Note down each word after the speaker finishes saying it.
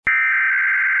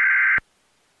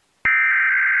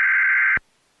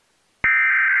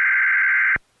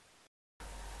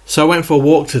So I went for a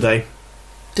walk today.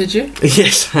 Did you?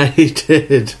 Yes, I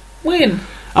did. When?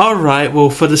 All right. Well,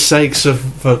 for the sakes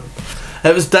of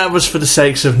that was for the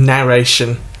sakes of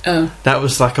narration. Oh. That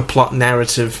was like a plot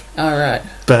narrative. All right.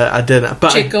 But I didn't.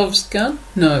 But Chekhov's gun?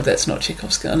 No, that's not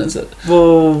Chekhov's gun, is it?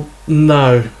 Well,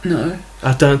 no. No.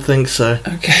 I don't think so.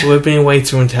 Okay. We're being way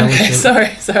too intelligent.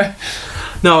 Okay, sorry.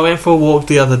 No, I went for a walk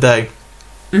the other day.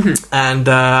 Mm-hmm. And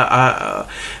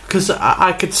because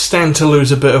I could stand to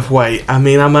lose a bit of weight. I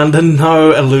mean, I'm under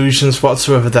no illusions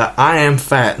whatsoever that I am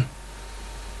fat.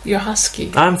 You're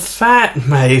husky. I'm fat,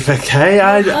 Maeve, okay?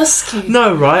 You're husky.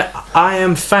 No, right? I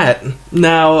am fat.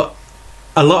 Now,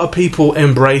 a lot of people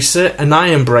embrace it, and I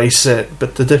embrace it,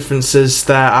 but the difference is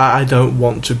that I don't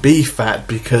want to be fat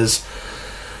because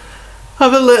I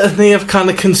have a litany of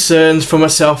kind of concerns for my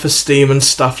self-esteem and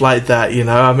stuff like that, you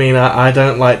know? I mean, I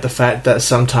don't like the fact that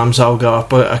sometimes I'll go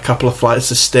up a couple of flights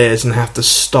of stairs and have to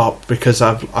stop because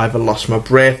I've either lost my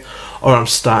breath or I'm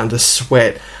starting to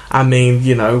sweat. I mean,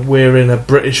 you know, we're in a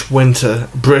British winter.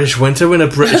 We're in a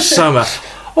British summer.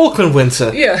 Auckland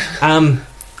winter. Yeah. And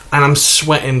I'm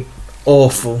sweating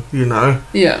awful, you know.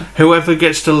 Yeah. Whoever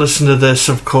gets to listen to this,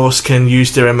 of course, can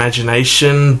use their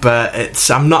imagination, but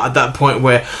I'm not at that point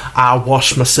where I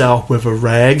wash myself with a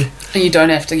rag. And you don't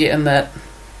have to get in that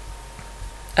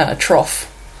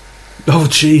trough. Oh,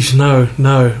 jeez,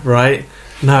 no, right?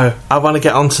 No, I want to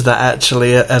get onto that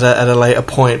actually at a later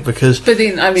point because. But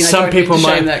then, I mean, some people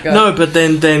might shame that guy. No, but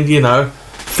then you know,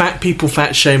 fat people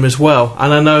fat shame as well,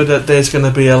 and I know that there's going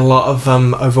to be a lot of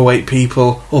overweight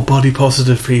people or body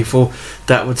positive people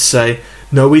that would say,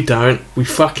 "No, we don't. We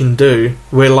fucking do.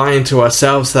 We're lying to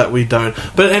ourselves that we don't."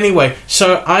 But anyway,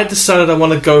 so I decided I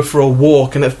want to go for a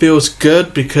walk, and it feels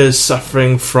good because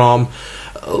suffering from.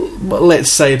 Let's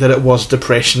say that it was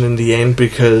depression in the end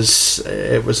because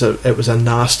it was a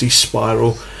nasty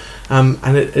spiral,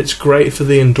 and it's great for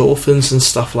the endorphins and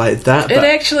stuff like that. It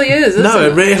actually is. Isn't No,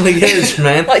 it really is,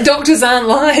 man. Like doctors aren't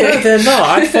lying. No, they're not.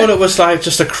 I thought it was like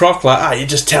just a crock. Like, you're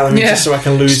just telling me just so I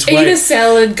can lose weight. Eat a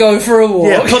salad, go for a walk.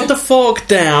 Yeah, put the fork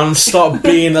down, stop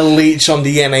being a leech on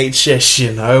the NHS.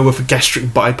 You know, with a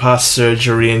gastric bypass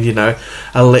surgery and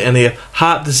a litany of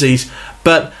heart disease.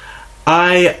 But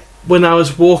when I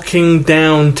was walking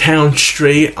down Town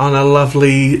Street on a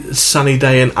lovely sunny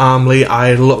day in Armley,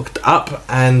 I looked up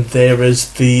and there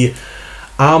is the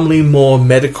Armley Moor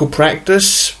Medical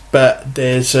Practice, but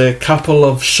there's a couple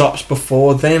of shops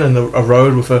before then and a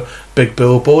road with a big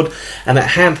billboard, and it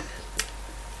had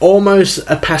almost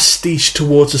a pastiche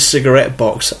towards a cigarette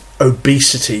box,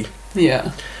 obesity.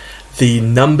 Yeah. The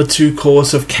number 2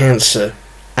 cause of cancer,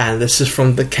 and this is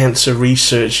from the Cancer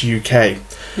Research UK.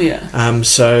 Yeah.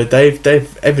 So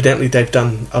they've evidently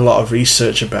done a lot of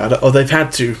research about it, or they've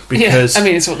had to because. Yeah, I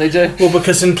mean, it's what they do. Well,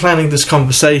 because in planning this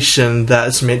conversation,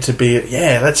 that's meant to be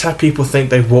that's how people think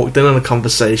they've walked in on a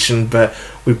conversation, but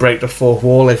we break the fourth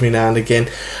wall every now and again.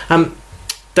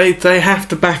 They have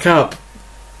to back up.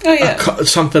 Oh yeah.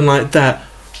 Something like that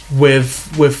with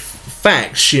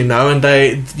facts, and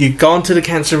you go onto the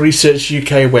Cancer Research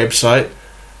UK website.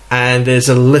 And there's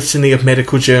a litany of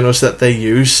medical journals that they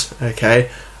use,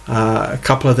 okay? A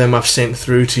couple of them I've sent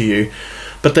through to you.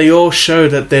 But they all show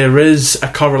that there is a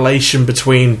correlation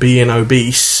between being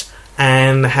obese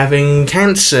and having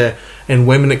cancer. In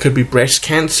women it could be breast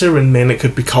cancer, in men it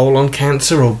could be colon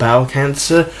cancer or bowel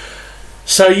cancer.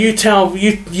 So you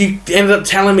ended up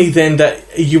telling me then that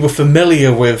you were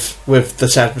familiar with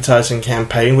this advertising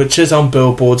campaign, which is on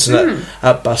billboards and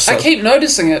at bus stops. I keep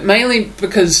noticing it, mainly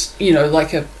because,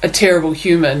 like a terrible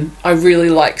human, I really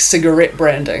like cigarette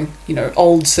branding,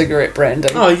 old cigarette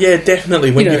branding. Oh yeah,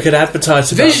 definitely, when you could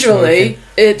advertise about visually,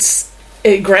 smoking.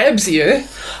 it grabs you,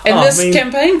 and this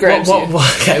campaign grabs you.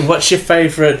 Okay, what's your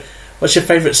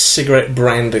favourite cigarette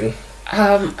branding?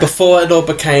 Before it all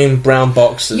became brown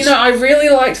boxes. I really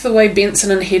liked the way Benson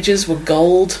and Hedges were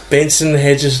gold. Benson and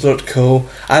Hedges looked cool.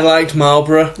 I liked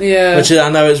Marlboro. Yeah. Which I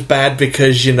know is bad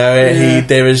because,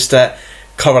 there is that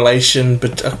correlation,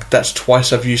 but that's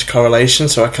twice I've used correlation,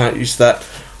 so I can't use that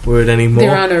word anymore.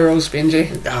 There are no rules,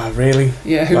 Benji. Ah, really?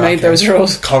 Yeah, who made those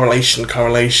rules? Correlation.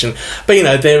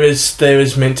 But, there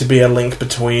is meant to be a link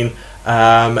between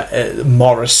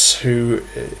Morris, who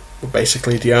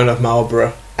basically the owner of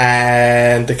Marlboro,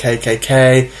 and the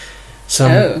KKK.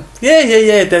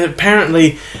 Yeah.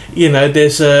 Apparently,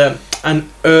 there's an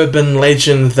urban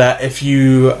legend that if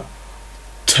you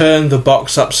turn the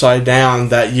box upside down,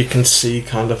 that you can see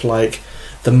kind of like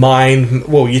the mind.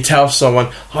 Well, you tell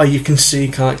someone, you can see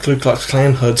kind of Ku Klux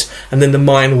Klan hoods, and then the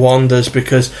mind wanders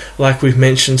because, like we've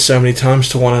mentioned so many times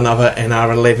to one another in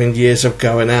our 11 years of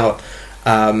going out,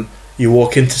 you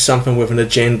walk into something with an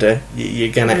agenda,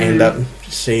 you're going to end up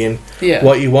seeing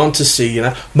what you want to see, you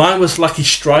know. Mine was Lucky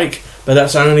Strike, but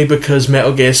that's only because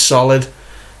Metal Gear Solid,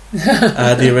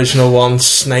 the original one,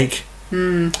 Snake,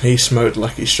 he smoked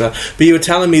Lucky Strike. But you were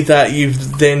telling me that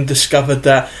you've then discovered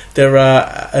that there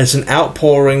is an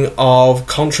outpouring of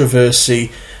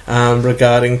controversy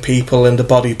regarding people in the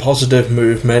body positive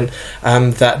movement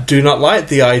that do not like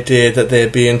the idea that they're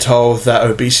being told that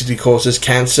obesity causes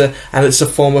cancer, and it's a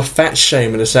form of fat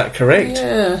shaming. Is that correct?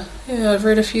 Yeah, I've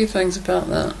read a few things about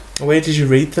that. Where did you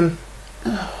read them?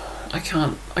 I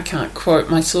can't quote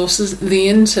my sources. The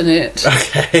internet.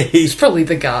 Okay. It's probably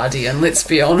The Guardian, let's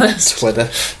be honest.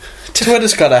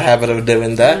 Twitter's got a habit of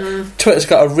doing that. Twitter's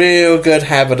got a real good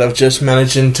habit of just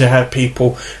managing to have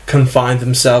people confine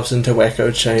themselves into echo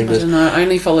chambers. I don't know, I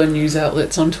only follow news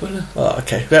outlets on Twitter. Oh,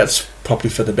 okay. That's probably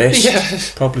for the best. Yeah.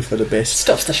 Probably for the best.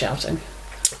 Stops the shouting.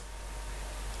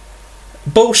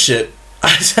 Bullshit.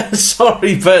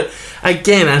 Sorry, but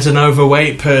again, as an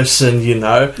overweight person, you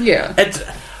know... Yeah.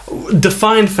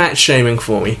 Define fat shaming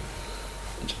for me.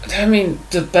 I mean,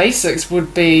 the basics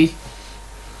would be...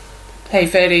 Hey,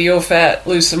 fatty, you're fat,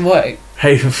 lose some weight.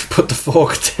 Hey, put the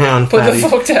fork down, Put the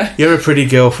fork down. You're a pretty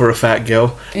girl for a fat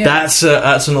girl. Yeah. That's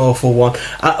an awful one.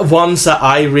 Ones that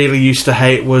I really used to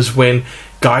hate was when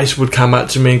guys would come up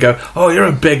to me and go, "Oh, you're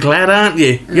a big lad, aren't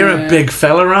you? You're a big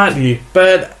fella, aren't you?"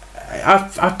 But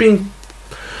I've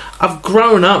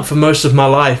grown up for most of my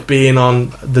life being on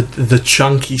the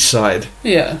chunky side.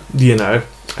 Yeah. You know,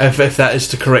 if that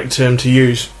is the correct term to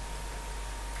use.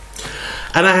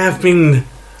 And I have been...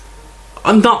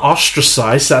 I'm not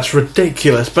ostracised, that's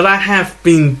ridiculous, but I have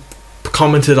been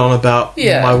commented on about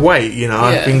my weight, you know.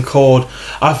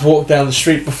 I've walked down the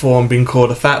street before and been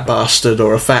called a fat bastard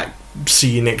or a fat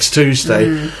see you next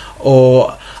Tuesday.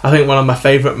 Or I think one of my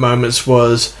favourite moments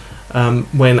was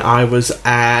when I was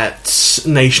at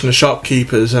Nation of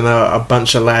Shopkeepers and a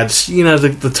bunch of lads, you know,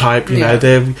 the type, you know,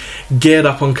 they're geared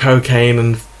up on cocaine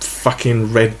and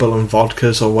fucking Red Bull and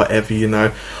vodkas or whatever, you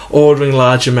know, ordering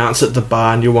large amounts at the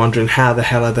bar, and you're wondering how the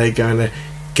hell are they going to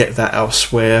get that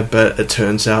elsewhere, but it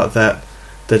turns out that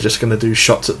they're just going to do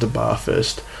shots at the bar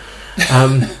first.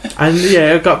 And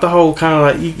yeah, I got the whole kind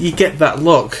of like, you get that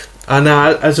look. And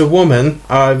as a woman,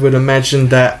 I would imagine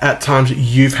that at times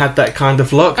you've had that kind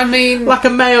of look. I mean, like a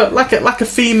male, like a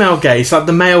female gaze, like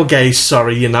the male gaze.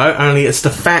 Sorry, you know, only it's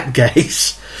the fat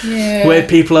gaze. Yeah. Where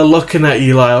people are looking at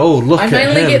you like, oh, look at him.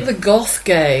 I mainly get the goth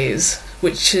gaze,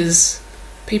 which is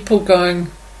people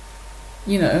going,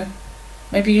 you know,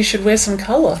 maybe you should wear some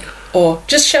colour, or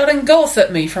just shouting goth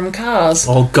at me from cars.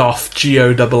 Or goth,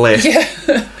 G-O-F-F.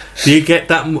 Yeah. Do you get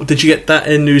that? Did you get that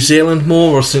in New Zealand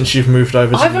more, or since you've moved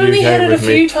over to the UK? I've only had it a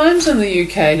few times in the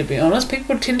UK, to be honest.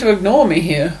 People tend to ignore me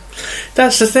here.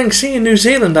 That's the thing. See, in New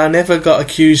Zealand, I never got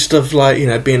accused of, like, you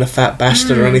know, being a fat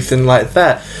bastard or anything like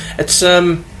that. It's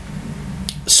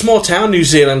small town New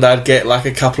Zealand, I'd get like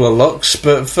a couple of looks,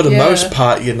 but for the most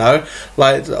part, you know,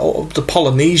 like the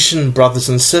Polynesian brothers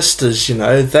and sisters, you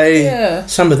know,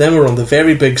 some of them are on the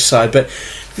very big side, but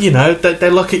you know, they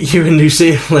look at you in New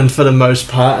Zealand for the most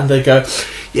part and they go,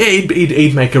 yeah,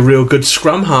 he'd make a real good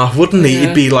scrum half, wouldn't he?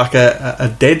 He'd be like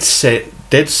a dead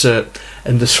cert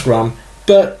in the scrum.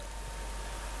 But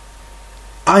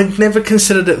I've never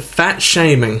considered it fat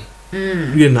shaming,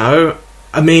 you know.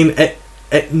 I mean,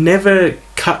 it never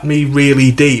cut me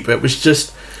really deep. It was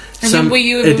just... were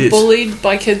you ever bullied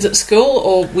by kids at school,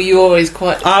 or were you always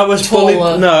quite I was taller,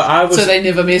 bullied. No, I was... So they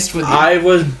never messed with you? I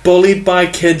was bullied by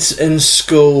kids in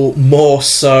school more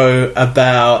so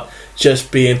about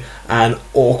just being an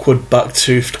awkward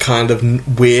buck-toothed kind of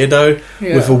weirdo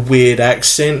with a weird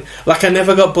accent. Like, I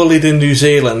never got bullied in New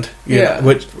Zealand, you know,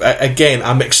 which, again,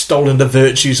 I'm extolling the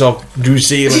virtues of New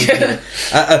Zealand.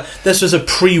 This was a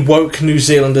pre-woke New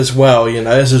Zealand as well, you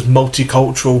know. This is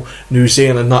multicultural New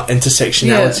Zealand, not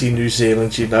intersectionality New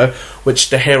Zealand, you know, which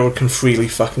the Herald can freely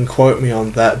fucking quote me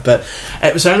on that. But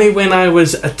it was only when I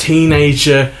was a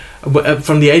teenager,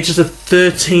 from the ages of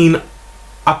 13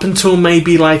 up until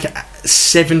maybe like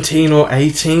 17 or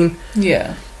 18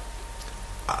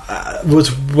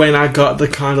 was when I got the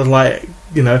kind of like,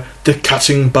 you know, the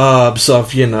cutting barbs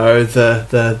of, you know,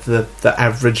 the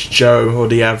average Joe or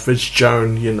the average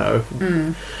Joan, you know.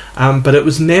 But it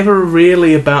was never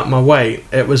really about my weight.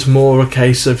 It was more a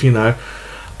case of, you know,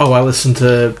 oh, I listen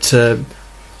to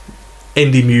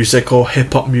indie music or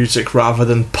hip hop music rather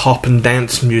than pop and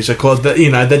dance music, or the, you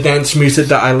know, the dance music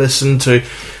that I listen to,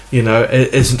 you know,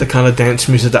 it isn't the kind of dance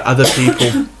music that other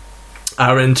people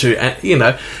are into,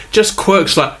 just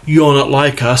quirks like, you're not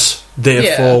like us,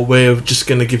 therefore we're just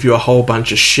going to give you a whole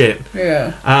bunch of shit.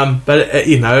 Yeah. But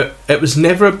it was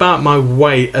never about my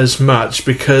weight as much,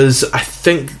 because I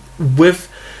think with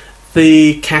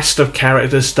the cast of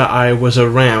characters that I was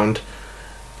around,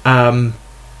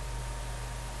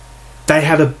 they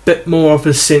had a bit more of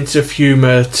a sense of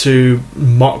humour to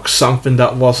mock something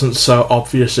that wasn't so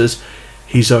obvious as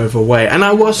he's overweight. And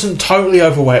I wasn't totally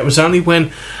overweight. It was only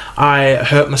when I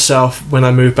hurt myself when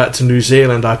I moved back to New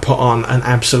Zealand I put on an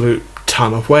absolute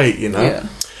ton of weight, Yeah.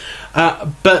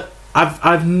 But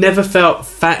I've never felt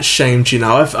fat shamed,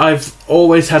 I've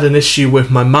always had an issue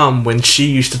with my mum when she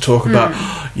used to talk about,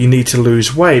 you need to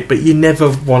lose weight, but you never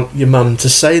want your mum to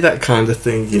say that kind of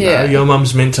thing, you know. Your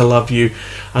mum's meant to love you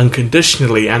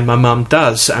unconditionally, and my mum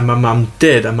does, and my mum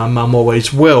did, and my mum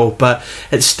always will, but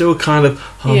it's still kind of,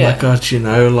 my God,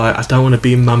 like, I don't want to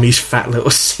be mummy's fat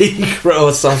little secret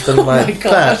or something like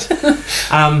that.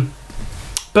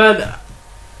 But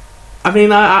I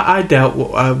mean, I dealt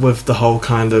with the whole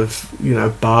kind of,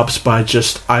 barbs by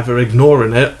just either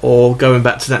ignoring it or going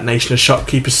back to that Nation of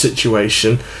Shopkeepers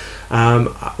situation.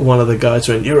 One of the guys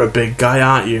went, "You're a big guy,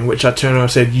 aren't you?" In which I turned around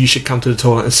and said, "You should come to the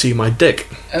toilet and see my dick."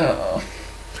 Oh.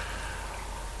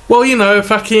 Well,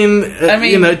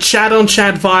 Chad on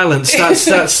Chad violence.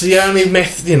 That's the only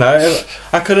method,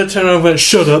 I could have turned around and went,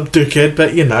 "Shut up, dickhead,"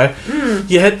 but,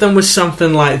 you hit them with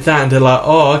something like that and they're like,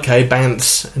 "Oh, okay,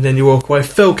 bants," and then you walk away.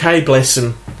 Phil K, bless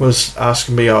him, was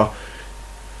asking me,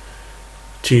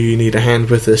 "Do you need a hand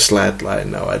with this, lad?" Like,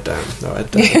 no, I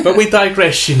don't. But we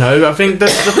digress, I think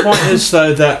the point is,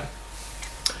 though, that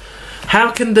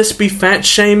how can this be fat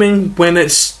shaming when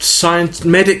it's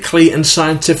medically and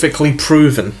scientifically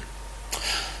proven?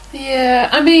 Yeah,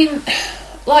 I mean,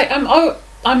 like,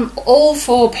 I'm all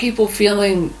for people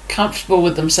feeling comfortable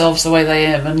with themselves the way they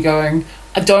am and going,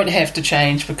 I don't have to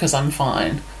change because I'm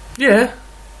fine. Yeah.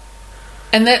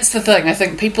 And that's the thing. I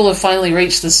think people have finally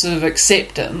reached this sort of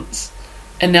acceptance,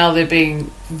 and now they're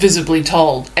being visibly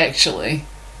told, actually.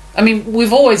 I mean,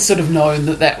 we've always sort of known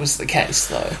that was the case,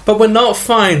 though. But we're not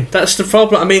fine. That's the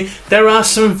problem. I mean, there are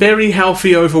some very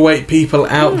healthy, overweight people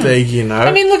out there,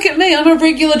 I mean, look at me. I'm a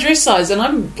regular dress size, and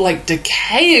I'm, like,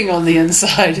 decaying on the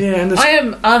inside. Yeah, and I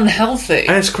am unhealthy.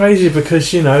 And it's crazy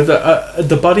because,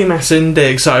 the body mass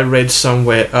index I read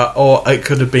somewhere, or it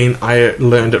could have been I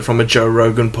learned it from a Joe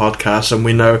Rogan podcast, and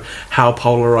we know how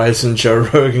polarizing Joe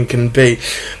Rogan can be.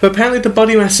 But apparently the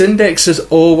body mass index is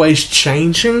always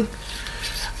changing.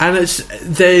 And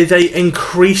they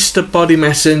increase the body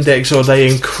mass index, or they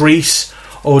increase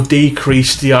or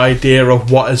decrease the idea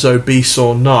of what is obese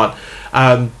or not.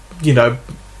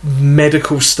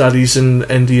 Medical studies in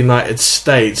the United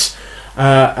States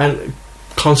and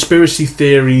conspiracy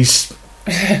theories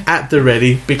at the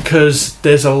ready, because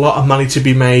there's a lot of money to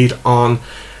be made on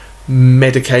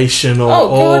medication or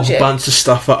a bunch of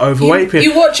stuff for overweight people.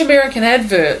 You watch American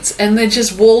adverts and they're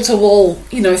just wall-to-wall,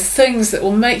 things that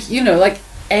will make, like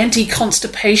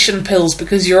anti-constipation pills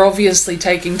because you're obviously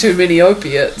taking too many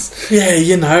opiates.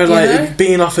 Yeah,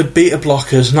 being offered beta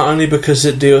blockers, not only because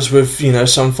it deals with,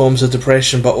 some forms of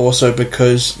depression, but also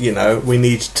because, we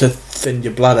need to thin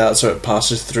your blood out so it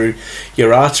passes through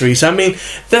your arteries. I mean,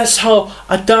 that's how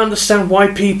I don't understand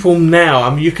why people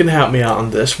now, you can help me out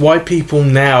on this, why people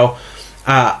now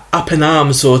up in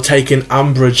arms or taking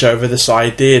umbrage over this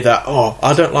idea that,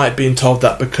 I don't like being told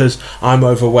that because I'm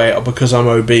overweight or because I'm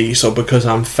obese or because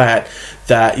I'm fat,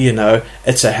 that,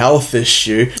 it's a health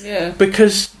issue. Yeah.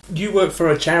 Because you work for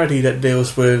a charity that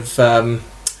deals with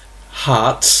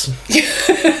hearts.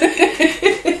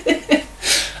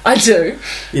 I do.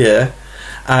 Yeah.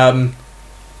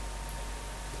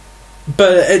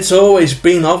 But it's always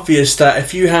been obvious that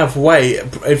if you have weight,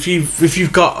 if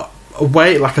you've got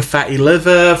weight like a fatty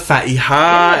liver, fatty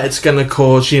heart, it's going to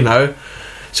cause,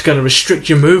 it's going to restrict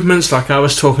your movements, like I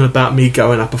was talking about me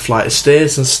going up a flight of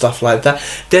stairs and stuff like that.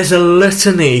 There's a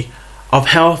litany of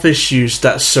health issues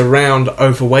that surround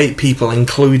overweight people,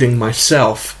 including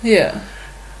myself. Yeah.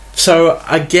 So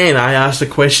again, I asked the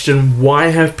question, why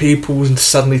have people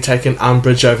suddenly taken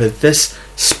umbrage over this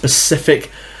specific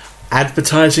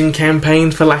advertising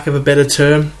campaign, for lack of a better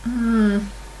term?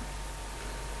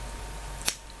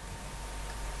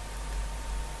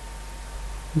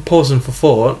 I'm pausing for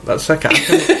thought. That's okay.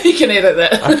 You can edit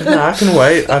that. I can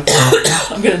wait. I'm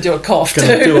going to do a cough too. I'm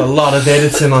going to do a lot of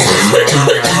editing on this.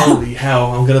 Holy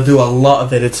hell, I'm going to do a lot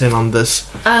of editing on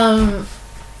this. I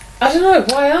don't know.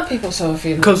 Why are people so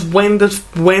offended? Because when does...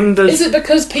 Is it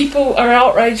because people are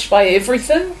outraged by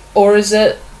everything? Or is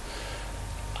it...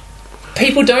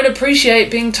 people don't appreciate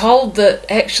being told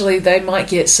that actually they might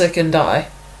get sick and die?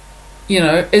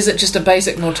 Is it just a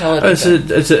basic mortality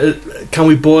thing? Can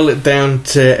we boil it down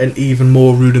to an even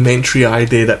more rudimentary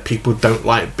idea that people don't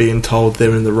like being told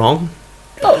they're in the wrong?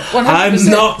 Oh, 100%. I'm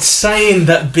not saying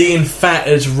that being fat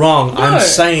is wrong. No. I'm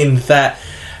saying that,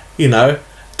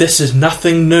 this is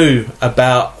nothing new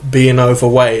about being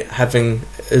overweight, having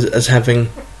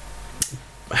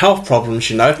health problems,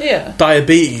 Yeah.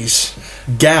 diabetes,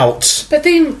 gout, But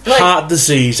then, heart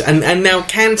disease, and now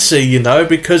cancer,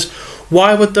 because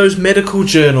why would those medical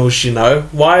journals,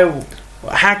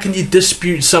 how can you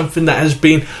dispute something that has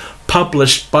been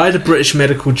published by the British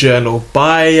Medical Journal,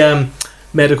 by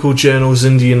medical journals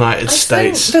in the United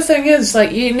States? The thing is,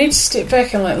 you need to step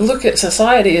back and look at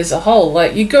society as a whole.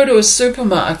 You go to a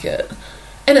supermarket,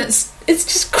 and it's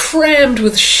just crammed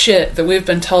with shit that we've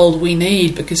been told we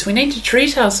need because we need to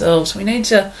treat ourselves. We need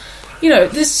to,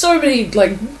 there's so many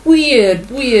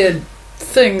weird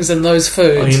things in those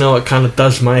foods. Oh, you know what kind of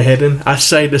does my head in? I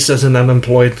say this as an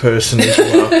unemployed person as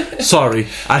well. Sorry,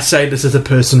 I say this as a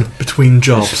person between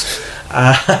jobs.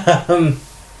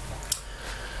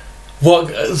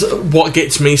 What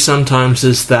gets me sometimes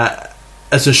is that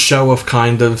as a show of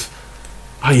kind of,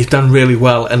 oh, you've done really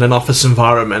well in an office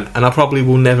environment, and I probably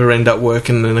will never end up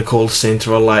working in a call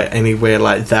centre or anywhere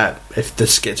like that if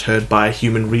this gets heard by a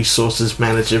human resources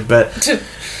manager, but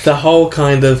the whole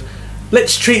kind of,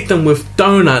 let's treat them with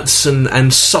donuts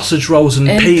and sausage rolls and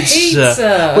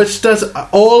pizza, which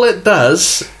all it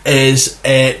does is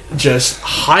it just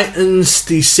heightens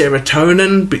the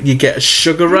serotonin, but you get a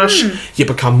sugar rush, you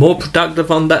become more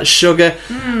productive on that sugar,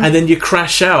 and then you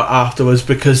crash out afterwards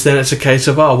because then it's a case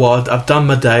of, oh, well, I've done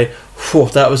my day, whew,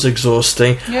 that was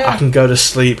exhausting, I can go to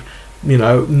sleep,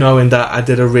 knowing that I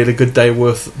did a really good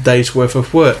day's worth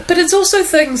of work. But it's also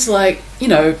things like,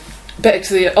 back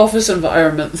to the office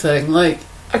environment thing,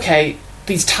 okay,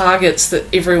 these targets that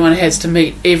everyone has to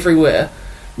meet everywhere,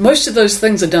 most of those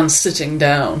things are done sitting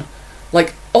down.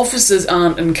 Offices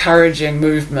aren't encouraging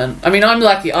movement. I mean, I'm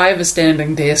lucky I have a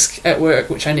standing desk at work,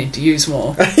 which I need to use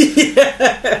more.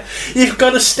 Yeah, you've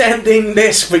got a standing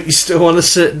desk, but you still want to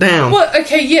sit down. Well,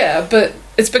 okay, yeah, but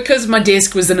it's because my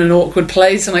desk was in an awkward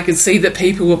place and I could see that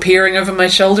people were peering over my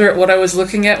shoulder at what I was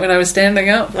looking at when I was standing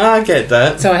up. I get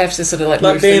that. So I have to sort of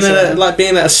like being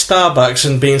at a Starbucks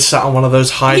and being sat on one of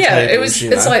those high tables.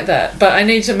 Yeah, it's like that. But I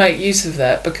need to make use of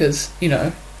that because,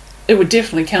 it would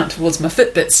definitely count towards my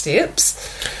Fitbit steps.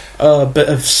 A bit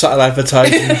of subtle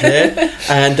advertising there.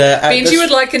 And Benji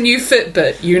would like a new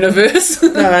Fitbit universe.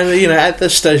 No, and at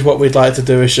this stage, what we'd like to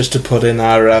do is just to put in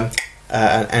our an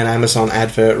Amazon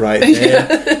advert right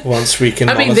there. Once we can.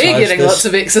 I mean, they're getting lots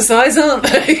of exercise, aren't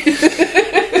they?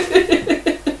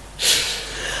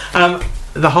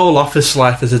 The whole office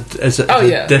life is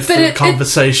a different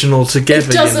conversation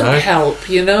altogether. It doesn't help,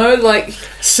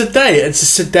 sedate. It's a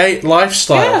sedate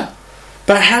lifestyle. Yeah.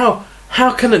 But how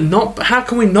can it not? How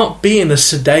can we not be in a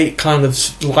sedate kind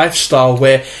of lifestyle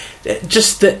where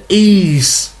just the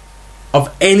ease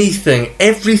of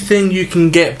everything you can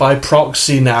get by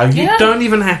proxy now. You don't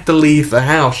even have to leave the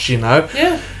house.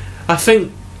 Yeah. I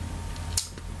think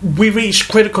we reach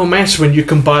critical mass when you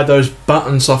can buy those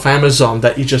buttons off Amazon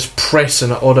that you just press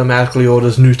and it automatically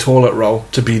orders new toilet roll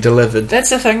to be delivered.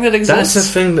 That's a thing that exists. That's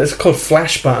a thing that's called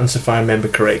flash buttons, if I remember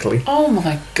correctly. Oh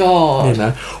my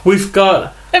god. We've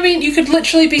got... I mean, you could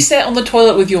literally be sat on the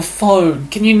toilet with your phone.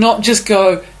 Can you not just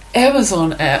go,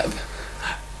 Amazon app?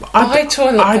 I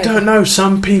don't know.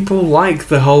 Some people like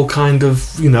the whole kind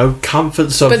of,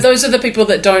 comforts of... But those are the people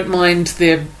that don't mind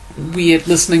their weird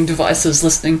listening devices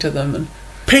listening to them and...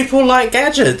 People like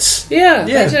gadgets. Yeah,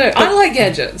 they do. I like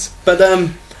gadgets. But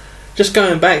just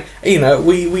going back,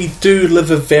 we do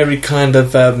live a very kind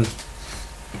of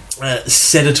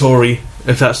sedentary,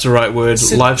 if that's the right word,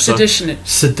 lifestyle.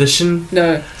 Sedition?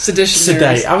 No, sedition.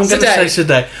 Sedate. I'm going to say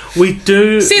sedate. We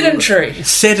do... Sedentary.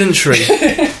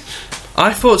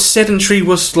 I thought sedentary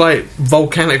was like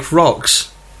volcanic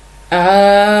rocks.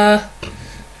 I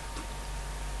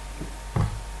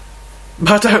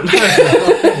don't know.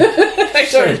 I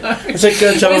don't know. It's a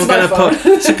good job.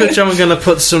 I'm going to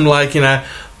put some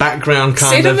background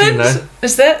kind sediment? of.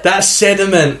 Is that's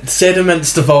sediment?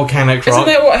 Sediment's the volcanic rock. Isn't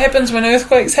that what happens when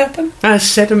earthquakes happen?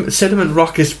 Sediment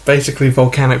rock is basically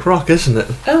volcanic rock, isn't it?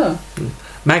 Oh,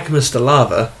 magma's the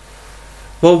lava.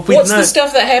 Well, what's the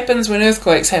stuff that happens when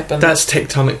earthquakes happen? That's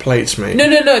tectonic plates, mate.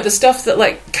 No. The stuff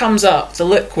that comes up, the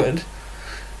liquid.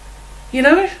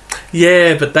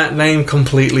 Yeah, but that name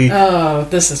completely... Oh,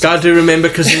 this is... I do remember,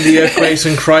 because in the earthquakes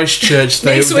in Christchurch,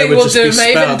 Next week we'll do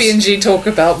Maeve and Benji talk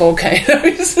about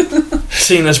volcanoes.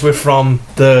 Seeing as we're from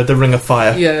the Ring of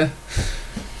Fire. Yeah.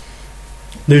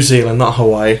 New Zealand, not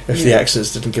Hawaii, if the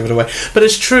accents didn't give it away. But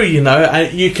it's true, you know,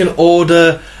 you can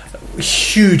order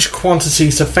huge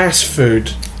quantities of fast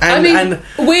food. And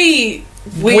we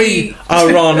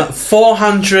are on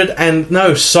 400 and...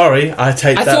 No, sorry, I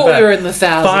take that back. I thought we were in the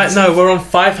thousands. We're on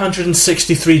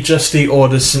 563 Just Eat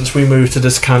orders since we moved to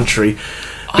this country.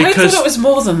 I thought it was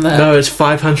more than that. No, it's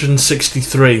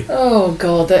 563. Oh,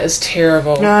 God, that is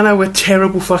terrible. No, we're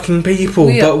terrible fucking people.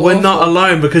 But we're not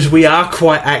alone because we are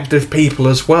quite active people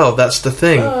as well. That's the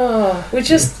thing. It's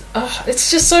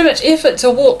just so much effort to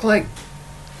walk,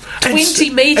 20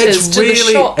 metres to the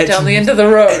shop down the end of the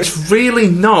road. It's really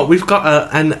not. We've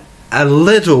got a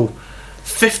little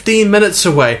 15 minutes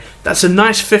away. That's a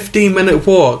nice 15-minute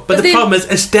walk. But the problem is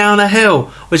it's down a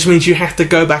hill, which means you have to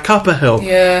go back up a hill.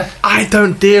 Yeah. I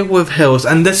don't deal with hills,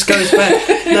 and this goes back...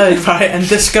 and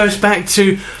this goes back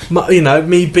to,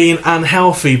 me being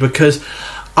unhealthy, because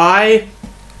I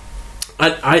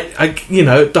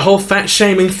the whole fat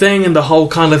shaming thing and the whole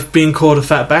kind of being called a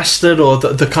fat bastard or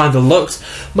the kind of looks.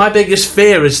 My biggest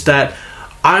fear is that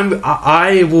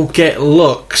I will get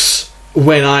looks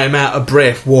when I'm out of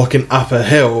breath walking up a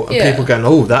hill and people going,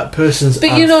 "Oh, that person's."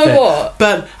 But you know what?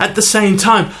 But at the same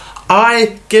time,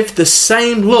 I give the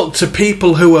same look to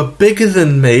people who are bigger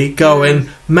than me, going,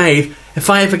 "Mate, if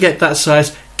I ever get that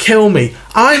size, kill me."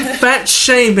 I'm fat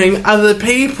shaming other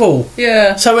people.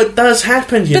 Yeah. So it does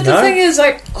happen, you know. But the thing is,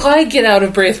 I get out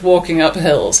of breath walking up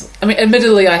hills. I mean,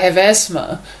 admittedly, I have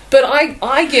asthma, but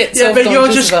I get self-conscious but you're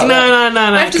just about that. No.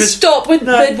 I have to stop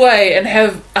midway and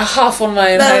have a half on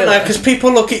my inhaler. No, because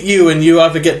people look at you and you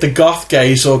either get the goth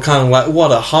gaze or kind of like,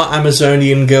 what a hot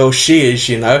Amazonian girl she is,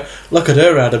 you know. Look at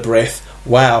her out of breath.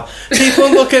 Wow.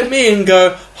 People look at me and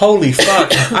go, holy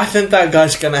fuck, I think that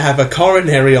guy's going to have a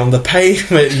coronary on the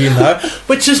pavement, you know,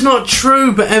 which is not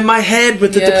true, but in my head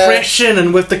with the depression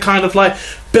and with the kind of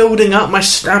building up my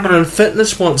stamina and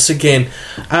fitness once again,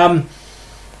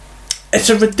 it's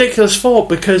a ridiculous thought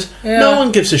because no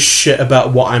one gives a shit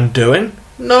about what I'm doing.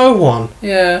 No one.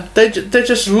 Yeah. They're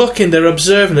just looking, they're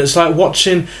observing. It's like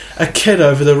watching a kid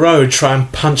over the road try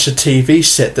and punch a TV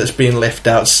set that's being left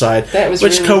outside. Which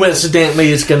really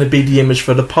coincidentally is going to be the image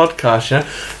for the podcast, you know?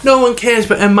 No one cares,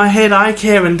 but in my head I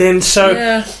care, and then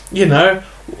you know,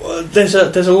 there's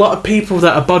a lot of people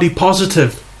that are body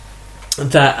positive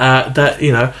that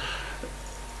you know,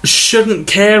 shouldn't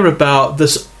care about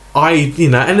this.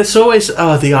 And it's always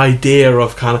the idea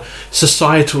of kind of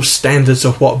societal standards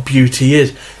of what beauty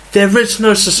is. There is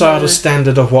no societal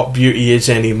standard of what beauty is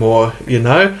anymore, you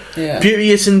know? Yeah.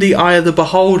 Beauty is in the eye of the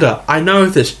beholder. I know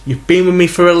this. You've been with me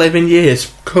for 11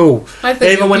 years. Cool. I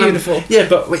think you're beautiful.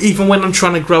 But even when I'm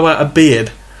trying to grow out a beard,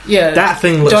 that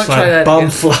thing looks like bum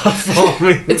fluff on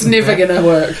me. It's never going to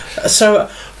work. So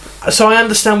I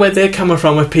understand where they're coming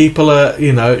from if people are,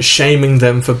 you know, shaming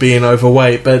them for being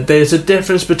overweight, but there's a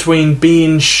difference between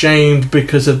being shamed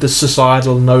because of the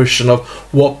societal notion of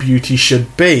what beauty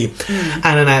should be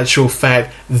and in actual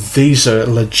fact these are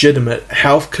legitimate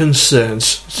health concerns.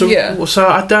 So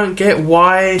I don't get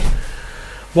why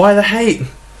the hate.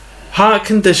 Heart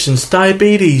conditions,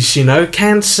 diabetes, you know,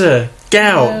 cancer,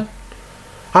 gout. Yeah.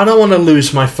 I don't want to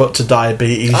lose my foot to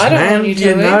diabetes, I don't want you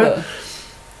to either.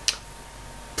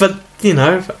 But, you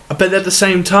know, but at the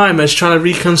same time, it's trying to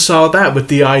reconcile that with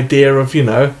the idea of, you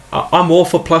know, I'm all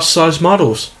for plus-size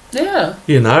models. Yeah.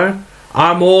 You know?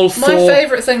 I'm all for... My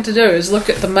favourite thing to do is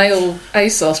look at the male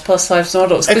ASOS plus-size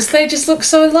models, because they just look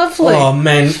so lovely. Oh,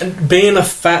 man. Being a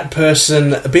fat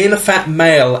person, being a fat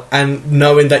male, and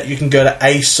knowing that you can go to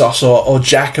ASOS or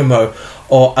Giacomo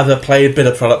or other bit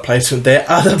of product placement, there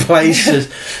are other places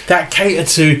that cater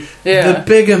to the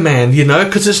bigger man, you know,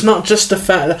 because it's not just the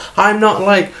fact that I'm not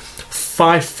like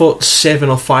 5'7"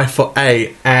 or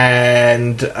 5'8",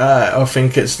 and I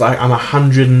think it's like I'm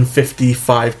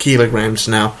 155 kilograms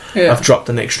now. Yeah. I've dropped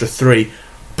an extra 3.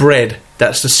 Bread,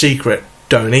 that's the secret.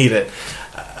 Don't eat it.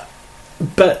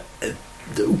 But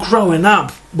growing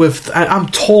up I'm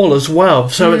tall as well,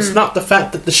 so it's not the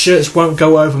fact that the shirts won't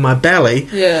go over my belly.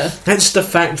 Yeah, it's the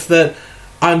fact that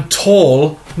I'm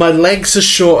tall, my legs are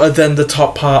shorter than the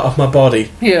top part of my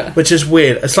body. Yeah, which is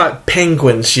weird. It's like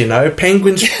penguins, you know,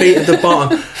 penguins' feet at the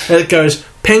bottom. It goes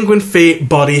penguin feet,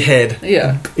 body, head.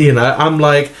 Yeah, you know, I'm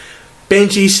like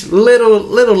Benji's little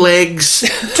legs,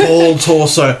 tall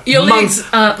torso. Your legs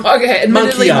aren't... Okay,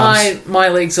 admittedly my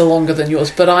legs are longer than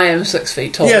yours, but I am 6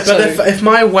 feet tall. Yeah, but if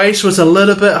my waist was a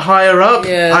little bit higher up,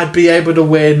 I'd be able to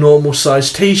wear normal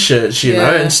size t-shirts, you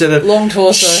know, instead of long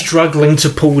torso, struggling to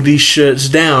pull these shirts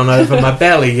down over my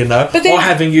belly, you know, or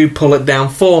having you pull it down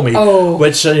for me,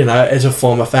 which, you know, is a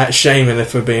form of fat shaming,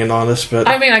 if we're being honest. But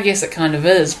I mean, I guess it kind of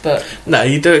is, but... No,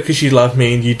 you do it because you love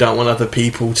me and you don't want other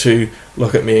people to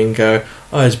look at me and go,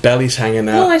 "Oh, his belly's hanging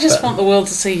out." Well, I just want the world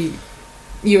to see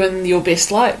you in your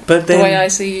best light. But the then- way I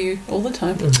see you all the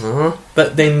time.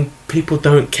 But then people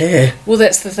don't care, Well,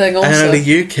 that's the thing also. and only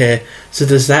you care. So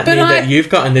does that But mean that you've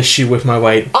got an issue with my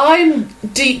weight? I'm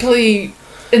deeply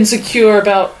insecure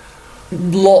about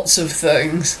lots of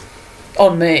things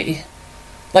on me.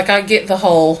 Like, I get the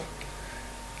whole,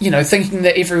 thinking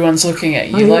that everyone's looking at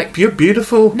you. Like, You're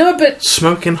beautiful, no, but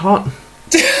smoking hot.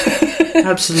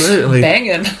 Absolutely,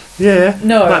 banging. yeah.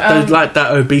 No, like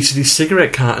that obesity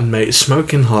cigarette carton, mate.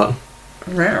 Smoking hot.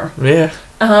 Rare. Yeah.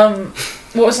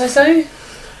 What was I saying?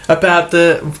 About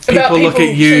the people look people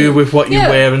at you too. with what you Yeah.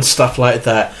 wear and stuff like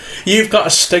that. You've got a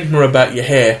stigma about your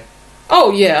hair.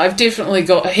 Oh yeah, I've definitely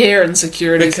got hair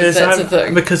insecurities. If that's a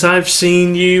thing. Because I've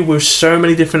seen you with so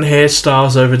many different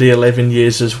hairstyles over the 11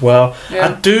 years as well. Yeah.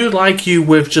 I do like you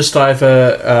with just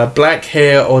either black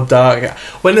hair or dark.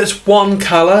 When it's one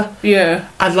colour, Yeah,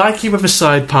 I like you with a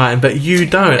side parting, but you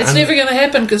don't. it's And- never going to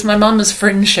happen because my mum is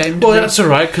fringe shamed. Well, that's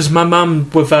alright, because my mum,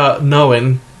 without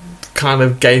knowing, kind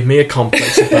of gave me a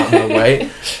complex about my weight.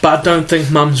 But I don't think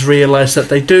mums realise that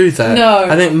they do that. No.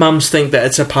 I think mums think that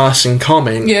it's a passing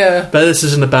comment. Yeah. But this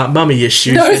isn't about mummy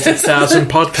issues. No, There's this 1,000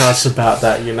 podcasts about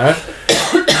that,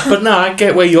 But no, I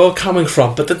get where you're coming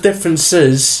from. But the difference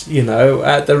is,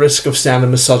 at the risk of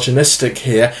sounding misogynistic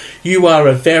here, you are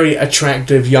a very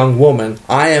attractive young woman.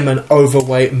 I am an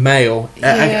overweight male.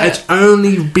 Yeah. It's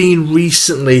only been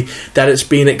recently that it's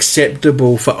been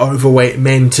acceptable for overweight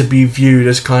men to be viewed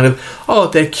as kind of, oh,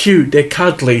 they're cute, they're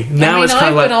cuddly. Now it's kind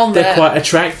I've of been on like, they're that. quite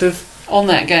attractive. On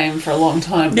that game for a long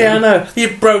time. Yeah, I now. know. You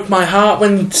broke my heart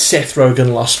when Seth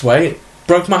Rogen lost weight.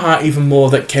 Broke my heart even more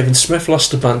that Kevin Smith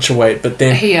lost a bunch of weight, but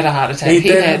then He had a heart attack. he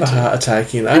did had have a to. heart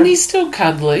attack, And he's still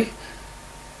cuddly.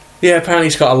 Yeah, apparently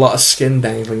he's got a lot of skin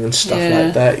dangling and stuff Yeah.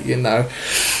 like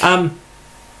that,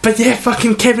 But yeah,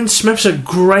 fucking Kevin Smith's a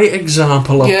great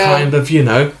example of Yeah. kind of,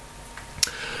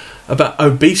 about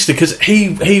obesity, because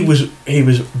he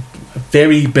was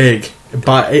very big.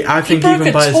 But I think broke even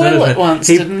a by his toilet own- once,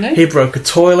 didn't he? He broke a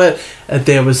toilet.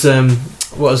 There was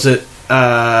what was it?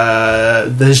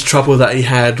 There's trouble that he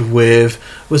had with,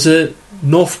 was it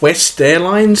Northwest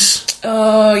Airlines,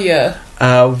 Oh yeah.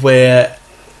 where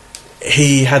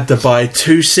he had to buy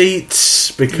 2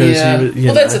 seats because Yeah. he was,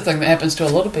 Well, that's a thing that happens to a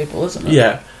lot of people, isn't it?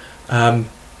 yeah.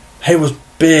 He was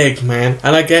big, man,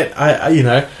 and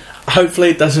I hopefully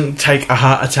it doesn't take a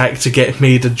heart attack to get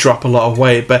me to drop a lot of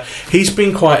weight, but he's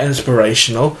been quite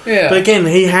inspirational. Yeah. But again,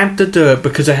 he had to do it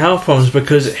because of health problems,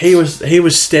 because he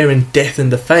was staring death in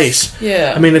the face.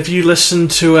 Yeah. I mean, if you listen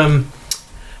to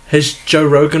his Joe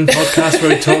Rogan podcast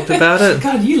where he talked about it,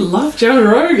 God, you love Joe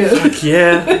Rogan.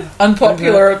 yeah,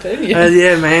 Unpopular opinion.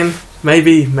 yeah, man,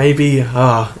 maybe,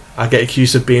 I get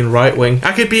accused of being right wing.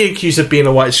 I could be accused of being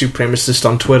a white supremacist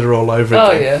on Twitter all over Oh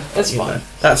again. yeah, that's You fine. know,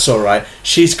 that's all right.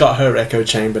 She's got her echo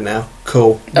chamber now.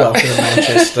 Cool. Welcome to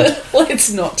Manchester. Let's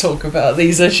not talk about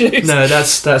these issues. No,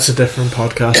 that's a different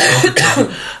podcast.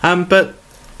 But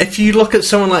if you look at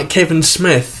someone like Kevin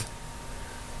Smith,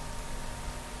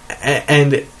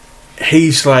 and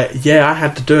he's like, yeah, I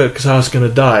had to do it because I was going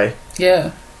to die.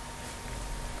 Yeah.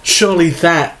 Surely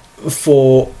that,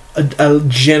 for a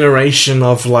generation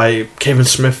of like Kevin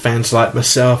Smith fans like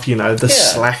myself, the Yeah.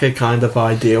 slacker kind of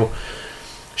ideal,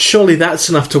 surely that's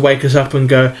enough to wake us up and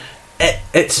go,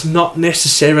 it's not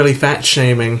necessarily fat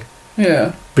shaming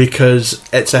Yeah. because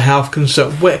it's a health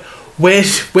concern. Where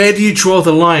do you draw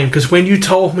the line? Because when you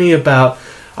told me about,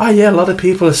 oh yeah, a lot of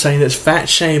people are saying it's fat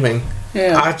shaming,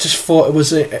 Yeah. I just thought it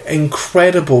was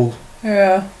incredible.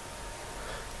 Yeah.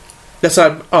 That's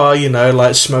like,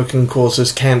 like smoking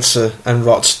causes cancer and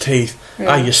rots teeth.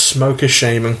 Yeah. You're smoker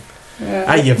shaming.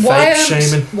 Yeah. You vape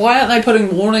shaming. Why aren't they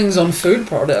putting warnings on food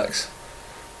products?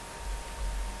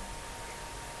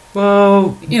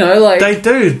 Well, Like they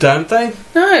do, don't they?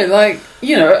 no, like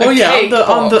Oh a yeah, cake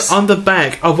box. on the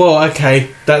back. Oh well,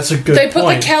 okay, that's a good They put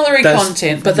point. the calorie That's-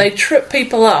 content, but they trip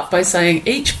people up by saying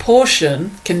each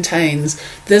portion contains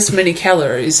this many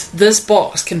calories. This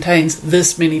box contains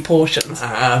this many portions.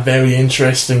 Very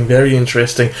interesting, very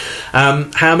interesting.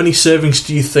 How many servings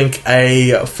do you think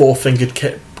a 4-fingered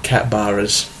cat bar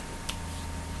is?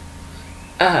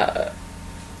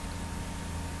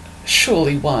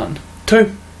 Surely one.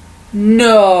 2.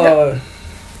 No.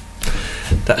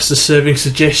 That's the serving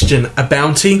suggestion. A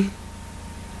bounty?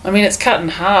 I mean, it's cut in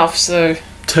half, so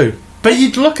 2. But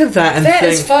you'd look at that and that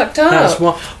think is fucked up. that's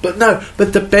what. But no.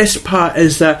 But the best part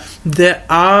is that there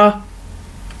are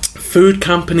food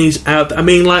companies out there. I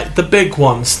mean, like the big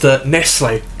ones, the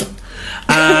Nestle.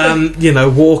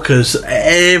 Walkers,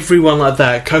 everyone like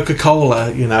that,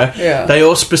 Coca-Cola, Yeah. they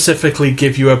all specifically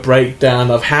give you a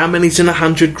breakdown of how many's in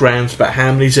 100 grams, but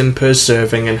how many's in per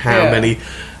serving, and how many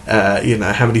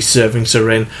how many servings are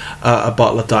in a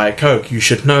bottle of Diet Coke. You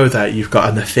should know that you've got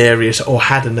a nefarious, or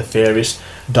had a nefarious,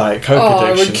 Diet Coke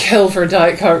addiction. I would kill for a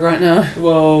Diet Coke right now.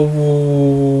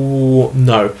 Well,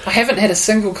 no. I haven't had a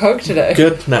single Coke today.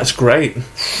 Good, that's great.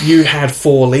 You had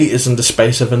 4 litres in the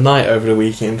space of a night over the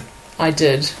weekend. I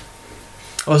did.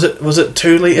 Was it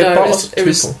 2 litre No, bottles? it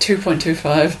was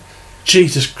 2.25.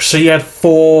 Jesus, so you had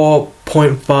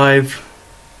 4.5.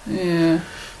 Yeah.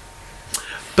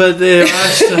 But there are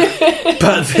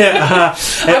I'm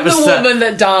the woman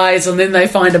that dies, and then they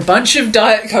find a bunch of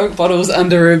Diet Coke bottles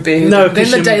under her bed. No, then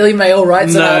the Daily Mail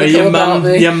writes an article about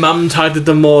me. Your mum tidied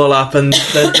them all up, and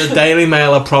the Daily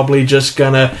Mail are probably just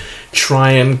gonna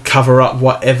try and cover up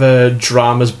whatever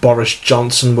dramas Boris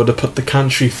Johnson would have put the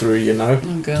country through, Oh,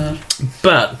 God.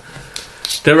 But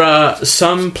there are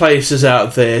some places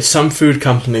out there, some food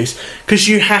companies, because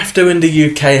you have to in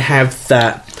the UK have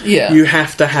that. Yeah. You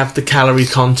have to have the calorie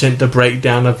content, the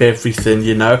breakdown of everything,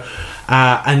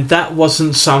 and that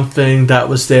wasn't something that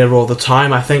was there all the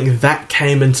time. I think that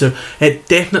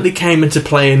definitely came into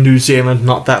play in New Zealand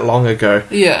not that long ago.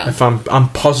 Yeah. If I'm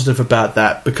positive about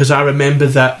that, because I remember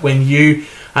that when you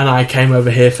and I came over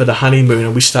here for the honeymoon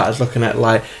and we started looking at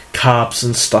like carbs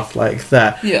and stuff like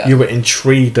that, you were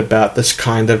intrigued about this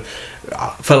kind of,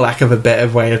 for lack of a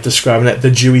better way of describing it, the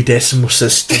Dewey Decimal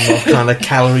System of kind of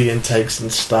calorie intakes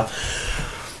and stuff.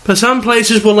 But some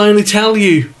places will only tell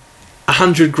you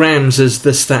 100 grams is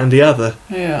this, that and the other.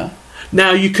 Yeah.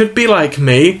 Now, you could be like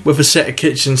me, with a set of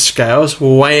kitchen scales,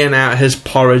 weighing out his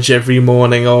porridge every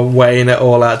morning, or weighing it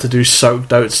all out to do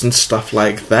soaked oats and stuff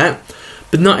like that.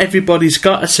 But not everybody's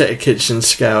got a set of kitchen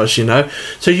scales,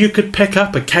 So you could pick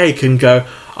up a cake and go,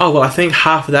 oh, well, I think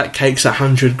half of that cake's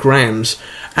 100 grams.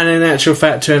 And in actual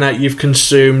fact, turn out you've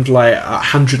consumed like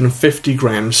 150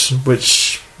 grams,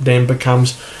 which then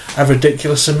becomes a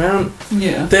ridiculous amount.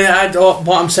 Yeah.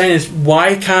 What I'm saying is,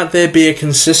 why can't there be a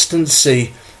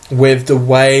consistency with the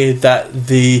way that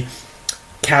the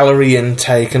calorie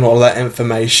intake and all that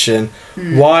information?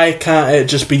 Why can't it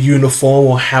just be uniform,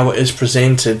 or how it is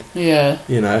presented? Yeah.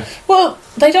 Well,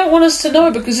 they don't want us to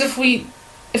know, because if we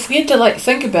had to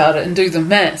think about it and do the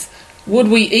math, would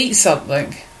we eat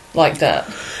something like that?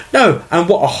 No, and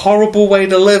what a horrible way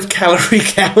to live, calorie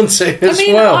counting as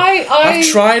well. I've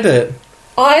tried it.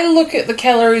 I look at the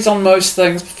calories on most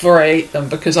things before I eat them,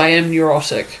 because I am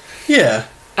neurotic. Yeah.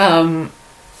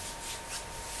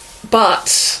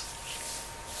 But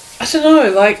I don't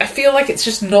know, I feel like it's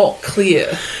just not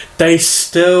clear. They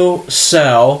still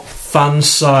sell fun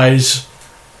size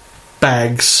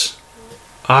bags.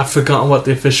 I've forgotten what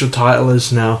the official title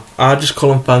is now. I just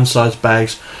call them fun size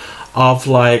bags of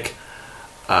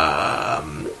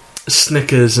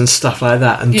Snickers and stuff like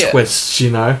that, and twists,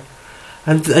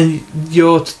 And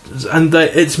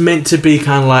it's meant to be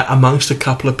kind of like amongst a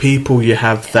couple of people you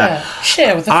have that.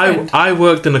 Share with a friend. I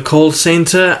worked in a call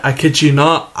centre. I kid you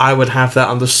not. I would have that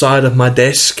on the side of my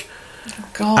desk. Oh,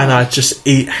 God. And I'd just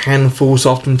eat handfuls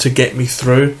of them to get me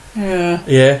through. Yeah.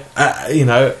 Yeah.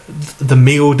 The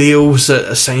meal deals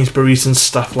at Sainsbury's and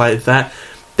stuff like that.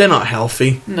 They're not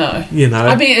healthy. No.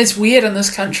 I mean, it's weird in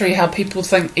this country how people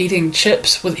think eating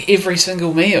chips with every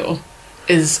single meal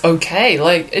is okay.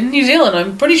 In New Zealand,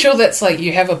 I'm pretty sure that's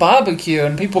you have a barbecue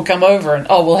and people come over and,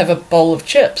 we'll have a bowl of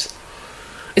chips.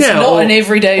 It's not an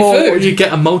everyday food. Or you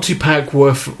get a multi-pack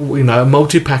worth, a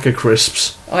multi-pack of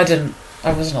crisps. I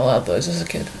wasn't allowed those as a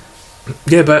kid.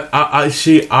 Yeah, but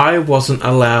I wasn't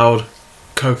allowed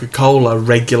Coca-Cola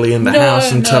regularly in the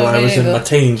house until I was in my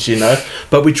teens,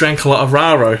 But we drank a lot of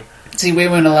Raro. See, we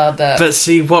weren't allowed that. But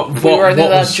see, we were only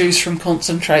allowed juice from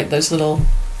Concentrate, those little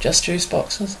Just Juice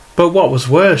boxes. But what was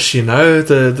worse, I'm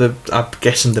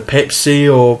guessing the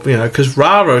Pepsi, or because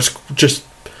Raro's just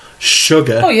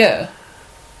sugar. Oh yeah.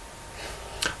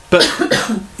 But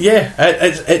yeah,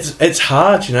 it's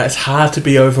hard, It's hard to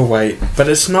be overweight, but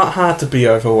it's not hard to be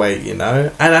overweight, And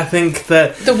I think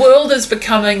that the world is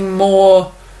becoming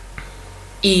more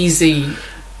easy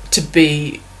to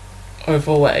be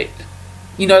overweight.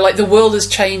 The world is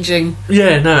changing.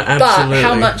 Yeah, no, absolutely. But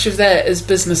how much of that is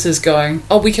businesses going,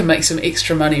 we can make some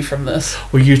extra money from this?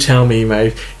 Well, you tell me,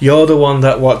 mate. You're the one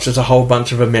that watches a whole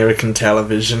bunch of American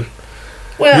television.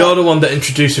 Well, you're the one that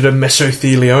introduced you to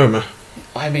mesothelioma.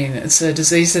 I mean, it's a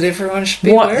disease that everyone should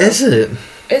be aware of. What is it?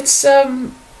 It's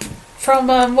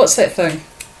from what's that thing?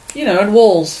 In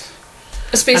walls.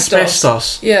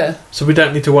 Asbestos. Yeah. So we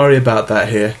don't need to worry about that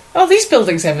here. Oh, these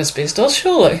buildings have asbestos,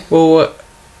 surely. Well,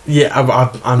 Yeah,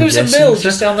 I'm There was a guessing mill so.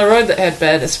 just down the road that had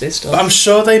bad asbestos. I'm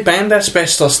sure they banned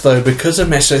asbestos though because of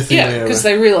mesothelioma. Yeah, because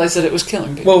they realised that it was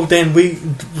killing people. Well, then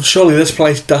surely this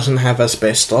place doesn't have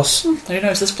asbestos. Who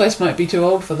knows? This place might be too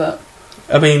old for that.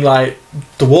 I mean, like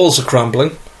the walls are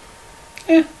crumbling.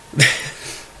 Yeah.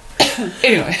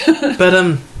 Anyway.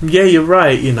 But yeah, you're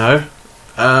right. You know,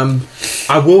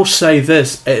 I will say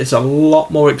this: it's a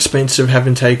lot more expensive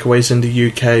having takeaways in the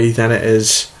UK than it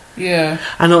is. Yeah.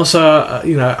 And also,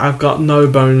 you know, I've got no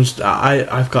bones.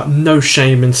 I've got no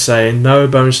shame in saying, no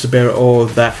bones to bear at all,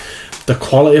 that the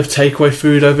quality of takeaway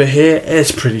food over here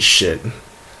is pretty shit.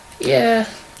 Yeah.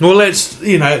 Well, let's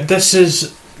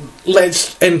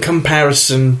in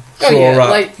comparison. Oh yeah,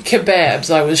 like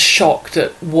kebabs. I was shocked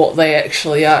at what they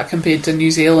actually are compared to New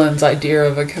Zealand's idea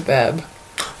of a kebab.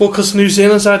 Well, because New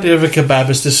Zealand's idea of a kebab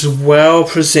is this well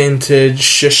presented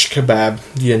shish kebab,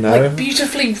 you know, Like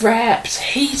beautifully wrapped,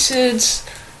 heated,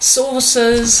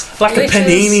 sauces, like lettuce. a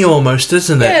panini almost,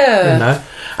 isn't it? Yeah. You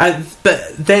know,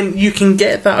 but then you can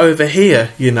get that over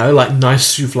here, you know, like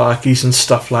nice souvlakis and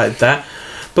stuff like that.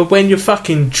 But when you're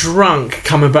fucking drunk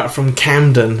coming back from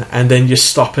Camden and then you're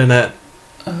stopping at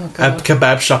Oh, a God.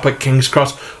 kebab shop at King's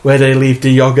Cross where they leave the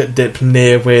yogurt dip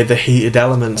near where the heated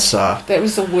elements are. That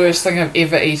was the worst thing I've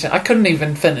ever eaten. I couldn't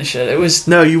even finish it. It was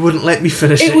No, you wouldn't let me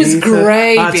finish it. It was either.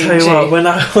 great, I tell you Benji. what,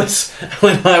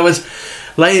 when I was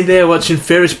laying there watching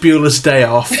Ferris Bueller's Day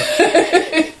Off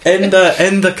in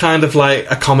the kind of like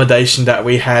accommodation that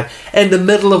we had in the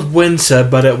middle of winter,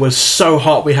 but it was so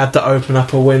hot we had to open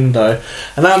up a window,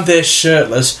 and I'm there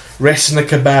shirtless, resting a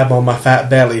kebab on my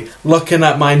fat belly, looking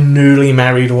at my newly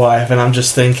married wife, and I'm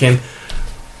just thinking,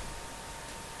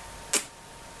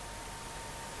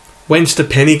 when's the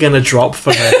penny gonna drop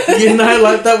for her? You know,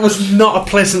 like that was not a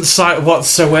pleasant sight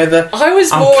whatsoever.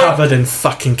 I'm covered in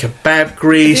fucking kebab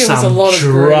grease. There was a I'm lot of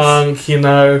drunk, you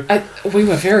know. we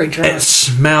were very drunk. It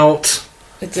smelt,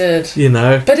 It did. you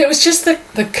know. But it was just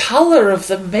the colour of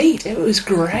the meat. It was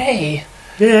grey.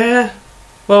 Yeah.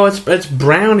 Well, it's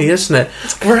browny, isn't it?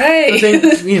 It's grey. I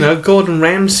think, you know, Gordon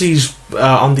Ramsay's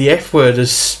on the F Word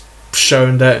has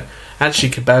shown that actually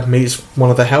kebab meat's one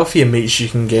of the healthier meats you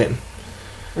can get.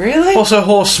 Really? Also,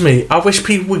 horse meat. I wish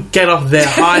people would get off their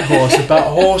high horse about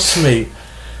horse meat.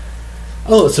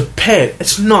 Oh, it's a pet.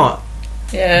 It's not.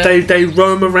 Yeah. They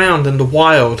roam around in the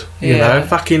wild, you Yeah. know.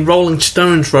 Fucking Rolling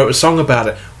Stones wrote a song about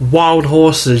it. Wild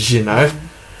horses, you know.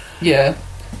 Yeah.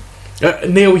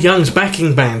 Neil Young's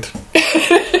backing band.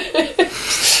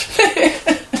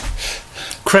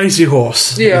 Crazy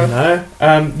Horse, Yeah. you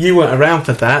know. You weren't around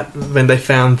for that when they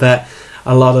found that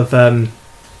a lot of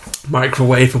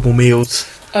microwavable meals,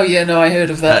 Oh yeah, no, I heard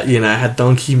of that. you know, had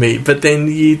donkey meat. But then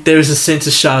there is a sense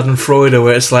of Schadenfreude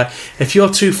where it's like, if you're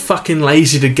too fucking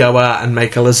lazy to go out and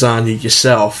make a lasagna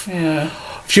yourself, Yeah.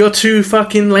 if you're too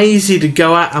fucking lazy to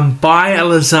go out and buy a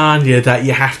lasagna that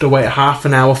you have to wait half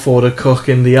an hour for to cook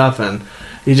in the oven,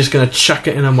 you're just going to chuck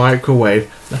it in a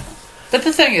microwave. But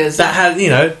the thing is, That has, you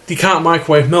know, you can't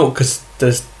microwave milk because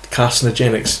there's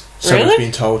carcinogenics. So Really? we've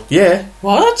been told. Yeah,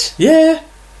 what? yeah.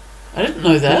 I didn't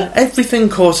know that. Everything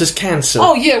causes cancer.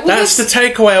 Oh, yeah, well, that's the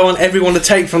takeaway I want everyone to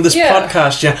take from this Yeah.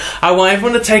 podcast. Yeah, I want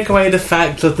everyone to take away the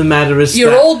fact of the matter is You're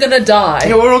that all gonna die.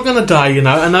 yeah, we're all gonna die, you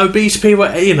know. And obese people,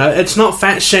 you know, it's not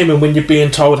fat shaming when you're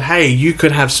being told, hey, you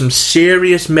could have some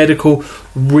serious medical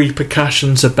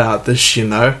repercussions about this, you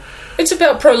know. It's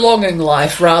about prolonging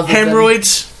life rather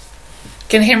Hemorrhoids. than...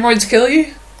 Can hemorrhoids kill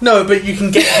you? No, but you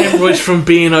can get hemorrhoids from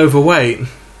being overweight.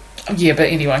 Yeah, but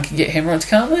anyone can get hemorrhoids,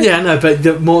 can't they? Yeah, no, but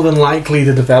they're more than likely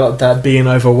to develop that being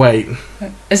overweight.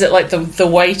 Is it like the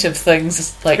weight of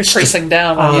things like It's pressing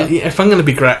down on you? Yeah, if I'm going to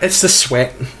be great, it's the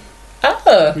sweat.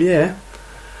 Oh, Yeah.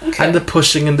 okay. And the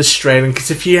pushing and the straining. Because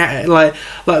if you like,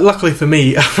 luckily for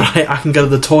me, right, I can go to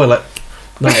the toilet.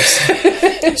 Nice.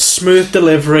 Smooth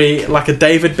delivery, like a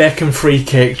David Beckham free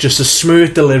kick, just a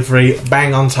smooth delivery,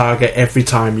 bang on target every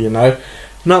time, you know.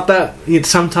 Not that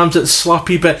sometimes it's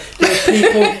sloppy, but there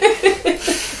are people.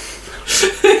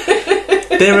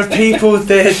 There are people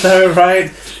there, though,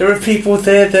 right? There are people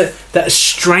there that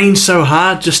strain so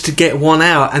hard just to get one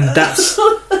out, and that's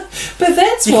But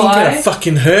that's you can get why a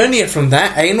fucking hernia from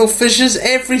that. Anal fissures,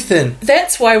 everything,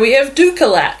 that's why we have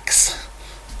Dukalax.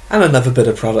 and another bit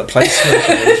of product placement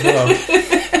there as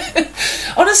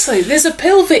well. Honestly, there's a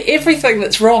pill for everything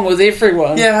that's wrong with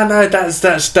everyone. Yeah, I know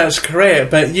that's correct,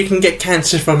 but you can get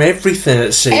cancer from everything.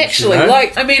 It seems. Actually, you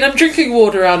know? I'm drinking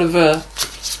water out of an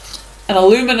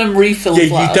aluminum refill Yeah,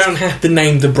 flask. you don't have to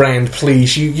name the brand,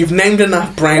 please. You've named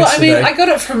enough brands Well, I mean, today. I got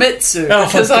it from Itsu Oh,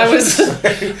 because for I God's was.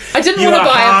 sake. I didn't You want to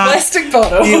are buy hard. a plastic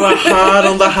bottle. You are hard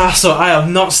on the hustle. I have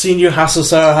not seen you hustle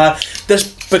so hard.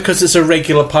 This because it's a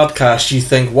regular podcast, you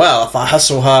think, well, if I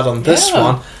hustle hard on this Yeah.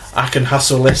 one, I can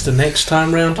hustle less the next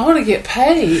time round. I want to get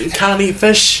paid. Can't eat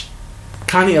fish.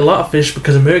 Can't eat a lot of fish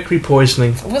because of mercury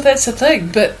poisoning. Well, that's the thing,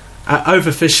 but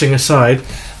Overfishing aside.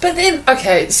 then,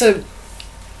 okay, so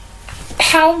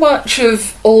how much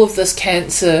of all of this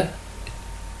cancer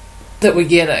that we're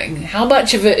getting, how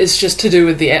much of it is just to do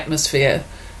with the atmosphere?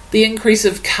 The increase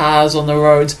of cars on the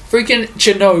roads. Freaking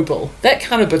Chernobyl. That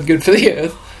can't have been good for the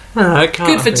earth. No, it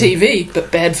can't Good for be. TV,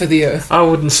 but bad for the earth. I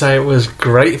wouldn't say it was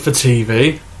great for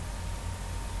TV.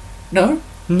 No?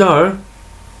 No.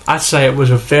 I'd say it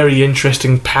was a very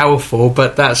interesting, powerful,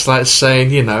 but that's like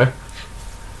saying, you know...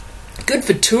 Good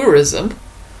for tourism.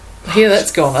 I hear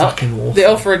that's gone up. Fucking awful. They're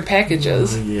offering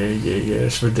packages. Oh, yeah,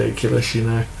 it's ridiculous, you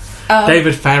know. Um,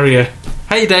 David Farrier.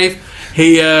 Hey, Dave.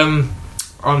 He,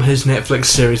 on his Netflix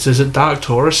series, is it Dark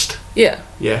Tourist? Yeah.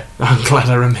 Yeah, I'm glad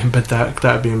I remembered that.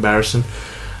 That would be embarrassing.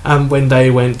 When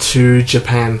they went to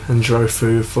Japan and drove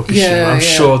through Fukushima, Yeah, I'm yeah.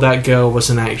 sure that girl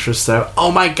was an actress though.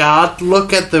 Oh my god,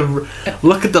 look at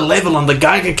the level on the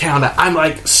Geiger counter. I'm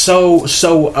like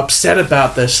so upset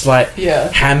about this, like Yeah.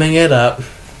 hamming it up.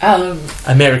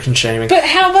 American shaming. But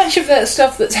how much of that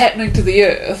stuff that's happening to the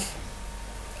earth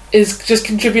is just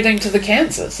contributing to the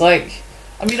cancers? Like,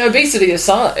 I mean, obesity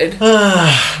aside.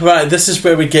 Right, this is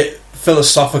where we get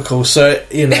philosophical. So,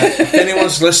 you know, if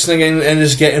anyone's listening and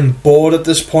is getting bored at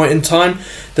this point in time,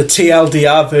 the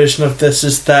TLDR version of this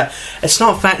is that it's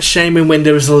not fat shaming when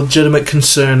there is a legitimate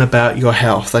concern about your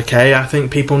health, okay? I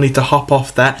think people need to hop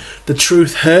off that. The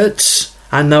truth hurts.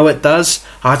 I know it does.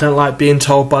 I don't like being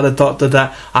told by the doctor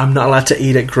that I'm not allowed to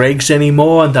eat at Greg's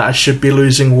anymore and that I should be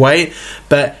losing weight.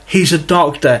 But he's a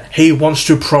doctor. He wants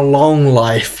to prolong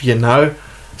life, you know?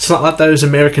 It's not like those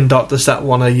American doctors that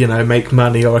want to, you know, make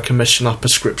money or a commission off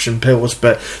prescription pills,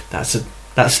 but that's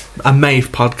a Maeve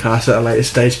podcast at a later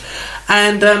stage.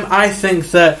 And I think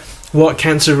that what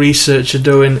cancer research are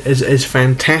doing is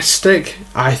fantastic.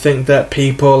 I think that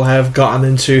people have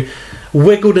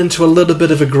wiggled into a little bit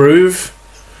of a groove.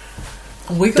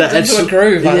 Wiggled into a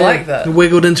groove, I like that.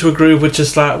 Wiggled into a groove, which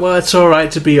is like, well, it's alright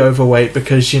to be overweight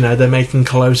because, you know, they're making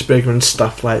clothes bigger and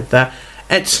stuff like that.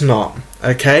 It's not,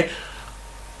 okay?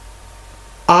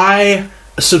 I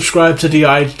subscribe to the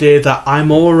idea that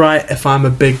I'm alright if I'm a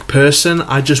big person.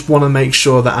 I just want to make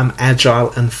sure that I'm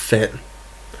agile and fit.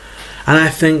 And I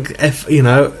think if, you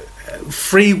know,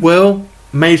 free will,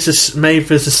 Maeve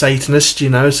is a Satanist, you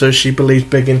know, so she believes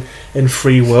big in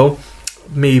free will.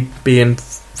 Me being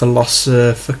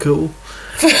philosophical.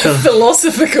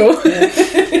 Philosophical.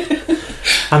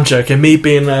 I'm joking. Me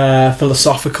being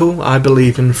philosophical, I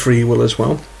believe in free will as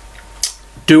well.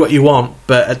 Do what you want,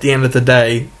 but at the end of the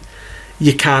day,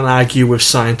 you can't argue with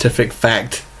scientific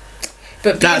fact.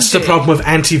 But That's the problem with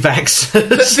anti-vaxxers.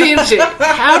 But BMG,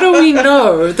 how do we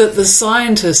know that the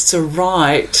scientists are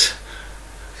right?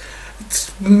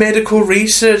 Medical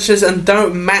researchers, and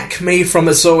don't mac me from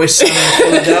It's Always Sunny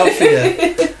in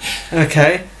Philadelphia.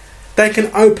 Okay? They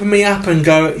can open me up and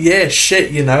go, yeah,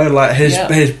 shit, you know, like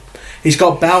he's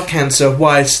got bowel cancer.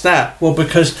 Why is that? Well,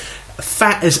 because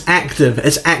fat is active.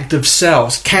 It's active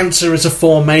cells. Cancer is a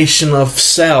formation of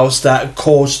cells that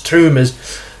cause tumours.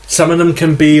 Some of them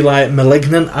can be like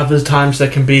malignant, other times they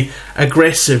can be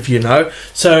aggressive, you know.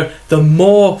 So the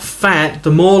more fat,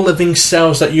 the more living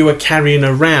cells that you are carrying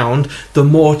around, the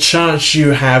more chance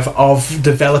you have of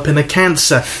developing a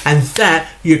cancer. And that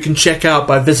you can check out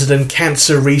by visiting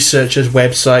Cancer Researchers'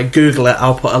 website. Google it.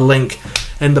 I'll put a link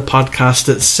in the podcast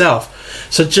itself.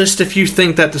 So just if you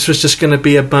think that this was just going to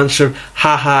be a bunch of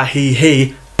ha-ha,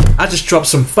 he-he, I just dropped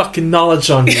some fucking knowledge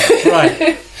on you.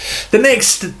 Right. The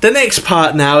next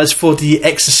part now is for the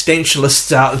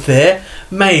existentialists out there.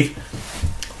 Maeve,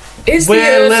 Is the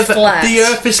Earth flat? The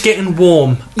Earth is getting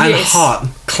warm and Yes. hot.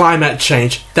 Climate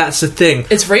change. That's the thing.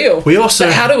 It's real. We also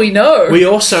But how do we know? We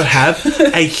also have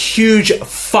a huge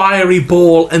fiery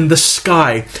ball in the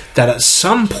sky that at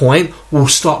some point will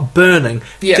stop burning,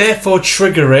 therefore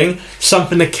triggering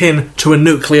something akin to a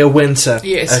nuclear winter.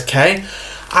 Yes. Okay?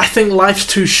 I think life's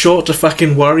too short to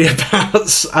fucking worry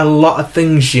about a lot of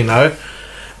things, you know.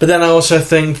 But then I also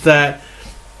think that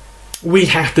we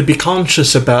have to be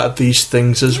conscious about these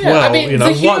things as well. I mean, you know,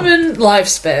 the human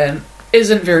lifespan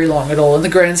isn't very long at all in the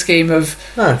grand scheme of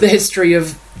the history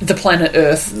of the planet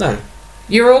Earth. No.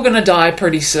 You're all going to die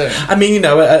pretty soon. I mean, you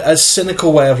know, a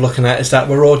cynical way of looking at it is that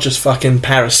we're all just fucking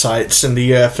parasites in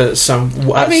the Earth at some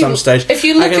stage. If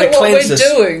you look at what we're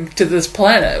doing to this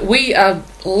planet, we are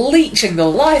leeching the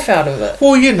life out of it.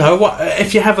 Well, you know,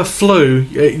 if you have a flu,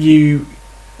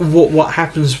 what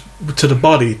happens to the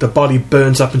body? The body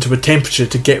burns up into a temperature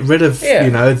to get rid of, you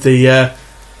know, the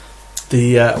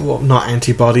not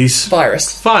antibodies,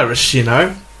 Virus, you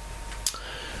know.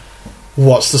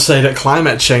 What's to say that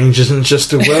climate change isn't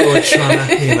just a will we're trying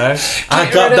to, you know? I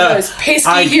got that. Those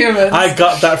pesky humans. I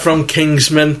got that from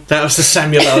Kingsman. That was the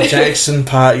Samuel L. Jackson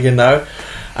part, you know.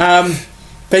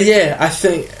 But yeah, I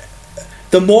think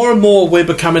the more and more we're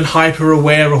becoming hyper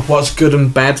aware of what's good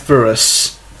and bad for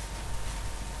us,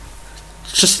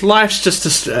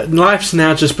 life's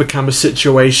now just become a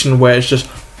situation where it's just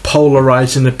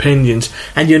polarizing opinions,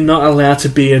 and you're not allowed to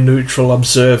be a neutral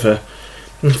observer.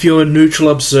 If you're a neutral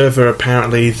observer,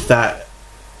 apparently that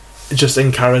just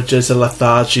encourages a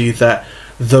lethargy that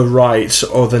the right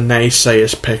or the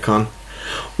naysayers pick on.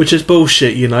 Which is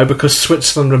bullshit, you know, because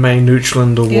Switzerland remained neutral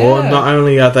in the war. Not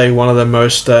only are they one of the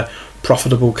most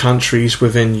profitable countries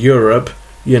within Europe,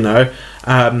 you know,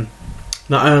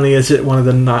 not only is it one of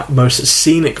the most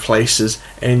scenic places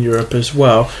in Europe as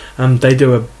well, they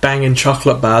do a banging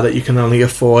chocolate bar that you can only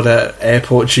afford at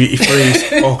airport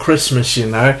duty-free or Christmas, you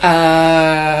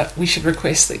know. We should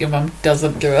request that your mum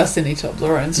doesn't give us any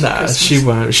Toblerones for Christmas. She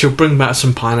won't. She'll bring back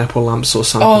some pineapple lumps or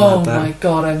something like that. Oh my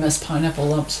god, I miss pineapple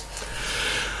lumps.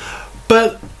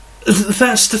 But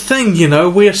that's the thing, you know,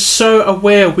 we are so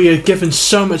aware, we are given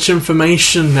so much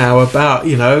information now about,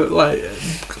 you know, like,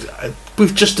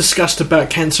 we've just discussed about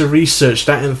cancer research,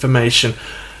 that information.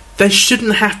 They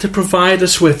shouldn't have to provide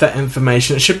us with that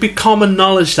information. It should be common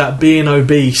knowledge that being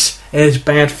obese is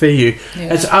bad for you.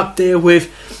 Yeah. It's up there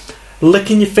with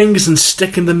licking your fingers and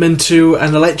sticking them into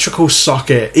an electrical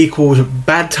socket equals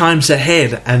bad times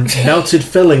ahead and melted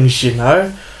fillings, you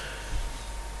know.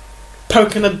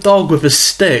 Poking a dog with a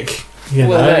stick, you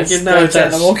know. That's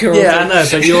animal cruelty. Yeah, I know,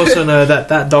 but you also know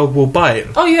that dog will bite.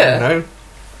 Oh yeah. You know?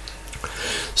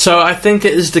 So I think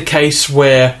it is the case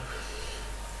where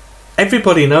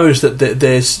everybody knows that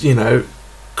there's, you know,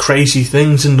 crazy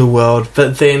things in the world,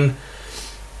 but then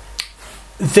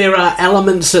there are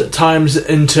elements at times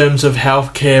in terms of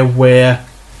healthcare where,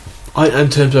 in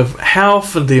terms of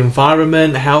health and the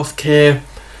environment, healthcare,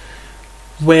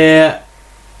 where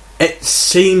it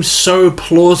seems so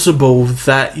plausible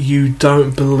that you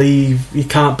can't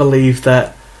believe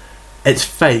that it's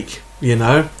fake, you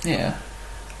know? Yeah.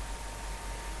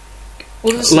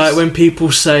 Well, like when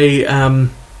people say,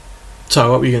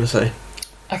 sorry, what were you going to say?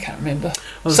 I can't remember.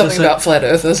 Something about flat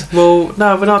earthers. Well,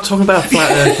 no, we're not talking about flat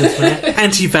earthers, man.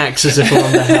 Anti-vaxxers, if we're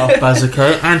on the health buzzer.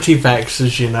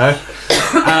 Anti-vaxxers, you know.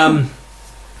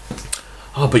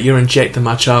 But you're injecting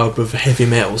my child with heavy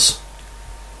metals.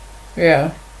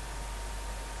 Yeah.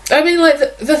 I mean,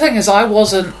 like, the thing is, I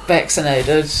wasn't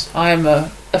vaccinated. I am a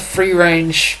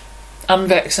free-range,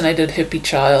 unvaccinated hippie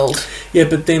child. Yeah,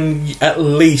 but then at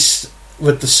least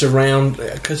with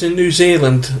the because in New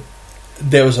Zealand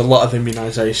there was a lot of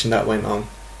immunisation that went on.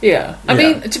 Yeah. I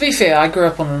mean, to be fair, I grew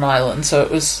up on an island, so it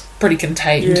was pretty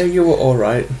contained. Yeah, you were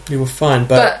alright. You were fine.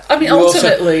 But I mean,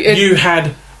 ultimately... you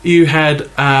had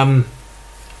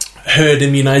herd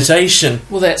immunisation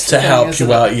to help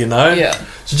you out, you know? Yeah.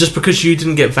 So just because you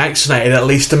didn't get vaccinated, at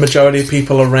least the majority of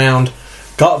people around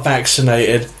got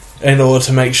vaccinated in order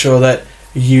to make sure that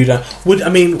you don't...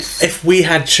 if we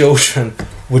had children,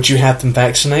 would you have them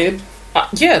vaccinated?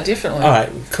 Yeah, definitely. Alright,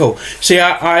 cool. See,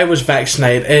 I was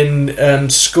vaccinated. In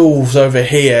schools over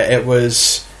here, it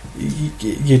was...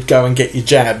 You'd go and get your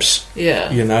jabs.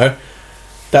 Yeah. You know?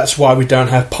 That's why we don't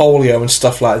have polio and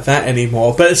stuff like that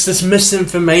anymore. But it's this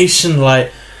misinformation,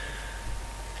 like...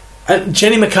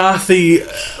 Jenny McCarthy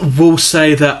will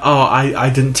say that, I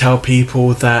didn't tell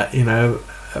people that, you know,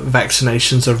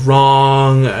 vaccinations are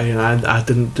wrong, you know, I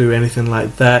didn't do anything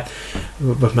like that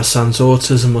with my son's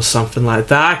autism or something like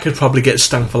that. I could probably get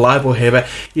stung for libel here, but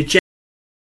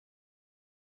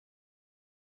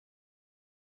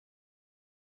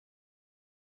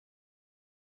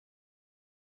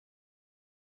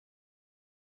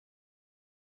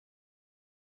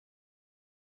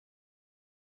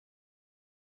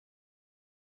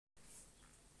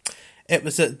it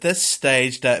was at this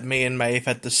stage that me and Maeve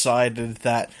had decided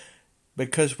that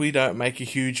because we don't make a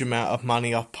huge amount of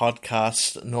money off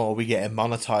podcasts, nor we get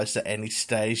monetized at any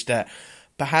stage, that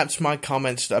perhaps my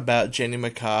comments about Jenny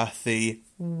McCarthy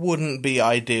wouldn't be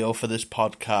ideal for this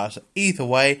podcast. Either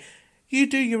way, you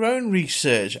do your own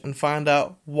research and find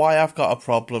out why I've got a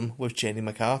problem with Jenny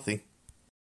McCarthy.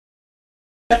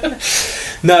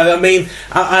 No, I mean,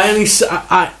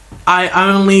 I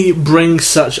only bring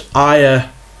such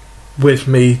ire with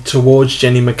me towards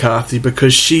Jenny McCarthy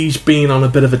because she's been on a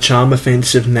bit of a charm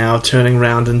offensive now, turning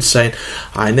around and saying,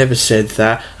 I never said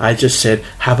that, I just said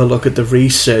have a look at the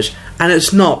research. And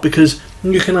it's not, because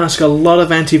You can ask a lot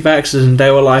of anti-vaxxers and they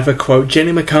will either quote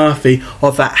Jenny McCarthy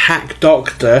or that hack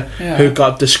doctor who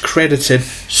got discredited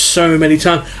so many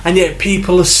times, and yet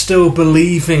people are still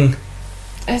believing.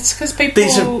 It's because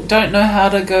people don't know how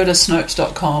to go to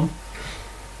Snopes.com.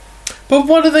 But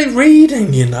what are they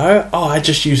reading, you know? Oh, I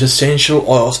just use essential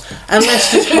oils.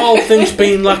 Unless this whole thing's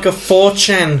been like a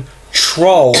 4chan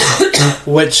troll,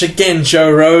 which again,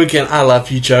 Joe Rogan, I love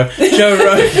you, Joe. Joe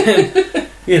Rogan,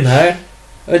 you know,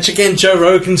 which again, Joe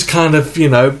Rogan's kind of, you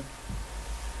know,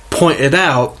 pointed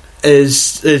out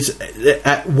is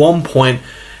at one point,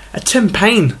 Tim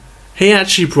Payne, he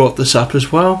actually brought this up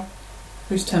as well.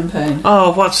 Who's Tim Payne?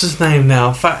 Oh, what's his name now?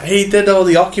 In fact, he did all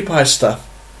the Occupy stuff.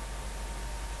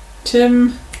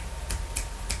 Tim.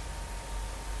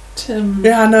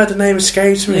 Yeah, I know, the name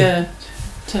escapes me. Yeah,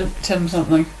 Tim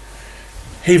something.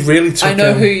 He really took. I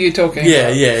know who you're talking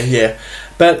about. Yeah.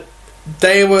 But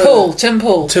they were Tim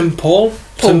Paul.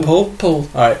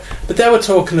 Alright. But they were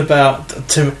talking about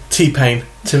T-Pain.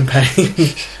 Tim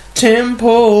Payne. Tim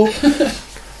Paul.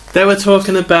 They were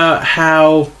talking about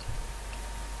how,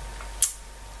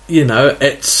 you know,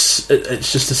 it's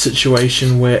just a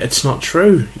situation where it's not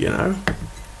true, you know.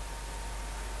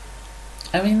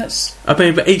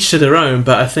 But each to their own.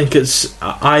 But I think it's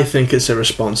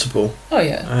irresponsible. Oh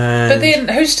yeah. But then,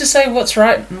 who's to say what's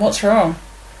right and what's wrong?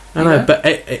 I know, but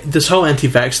this whole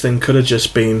anti-vax thing could have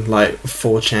just been like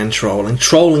 4chan trolling.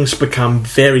 Trolling's become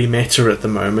very meta at the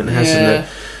moment, hasn't it?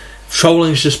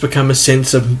 Trolling's just become a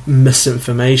sense of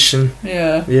misinformation.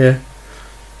 Yeah. Yeah.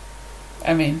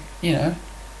 I mean, you know.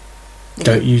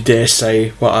 Don't you dare say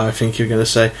what I think you're going to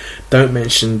say. Don't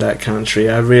mention that country.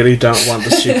 I really don't want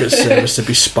the Secret Service to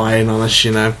be spying on us,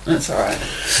 you know. That's alright.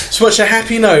 So what's your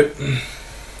happy note?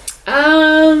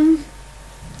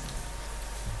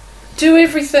 Do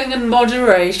everything in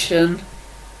moderation.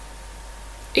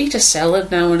 Eat a salad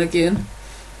now and again.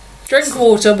 Drink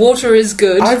water. Water is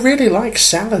good. I really like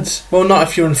salads. Well, not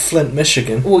if you're in Flint,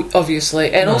 Michigan. Well,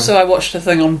 obviously. And also I watched a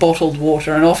thing on bottled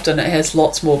water, and often it has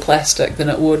lots more plastic than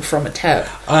it would from a tap.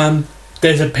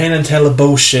 There's a Penn and Teller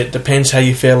bullshit. Depends how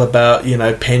you feel about, you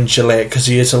know, Penn Jillette, because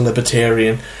he is a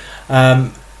libertarian.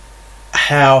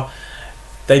 How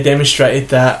they demonstrated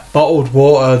that bottled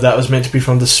water that was meant to be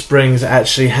from the springs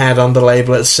actually had on the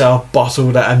label itself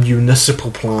bottled at a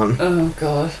municipal plant. Oh,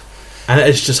 God. And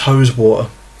it's just hose water.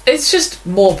 It's just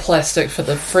more plastic for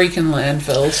the freaking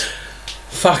landfills.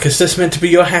 Fuck, is this meant to be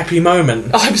your happy moment?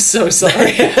 I'm so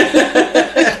sorry.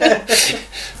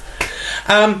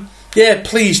 Yeah,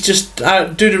 please, just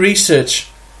do the research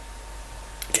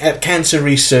at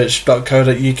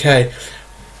cancerresearch.co.uk.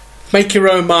 Make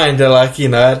your own mind. Like, you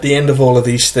know, at the end of all of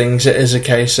these things, it is a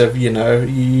case of, you know,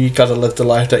 you got to live the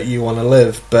life that you want to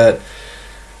live. But,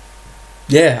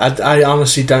 yeah, I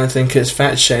honestly don't think it's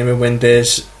fat-shaming when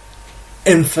there's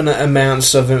infinite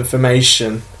amounts of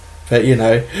information that, you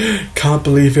know, can't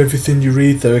believe everything you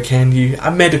read, though, can you? A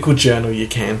medical journal, you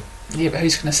can. Yeah, but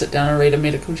who's going to sit down and read a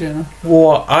medical journal?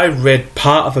 Well, I read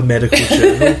part of a medical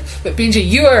journal. But Benji,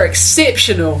 you are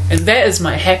exceptional, and that is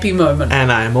my happy moment.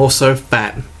 And I am also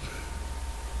fat.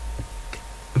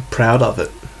 I'm proud of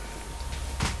it.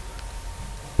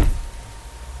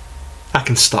 I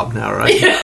can stop now, right?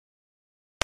 Yeah.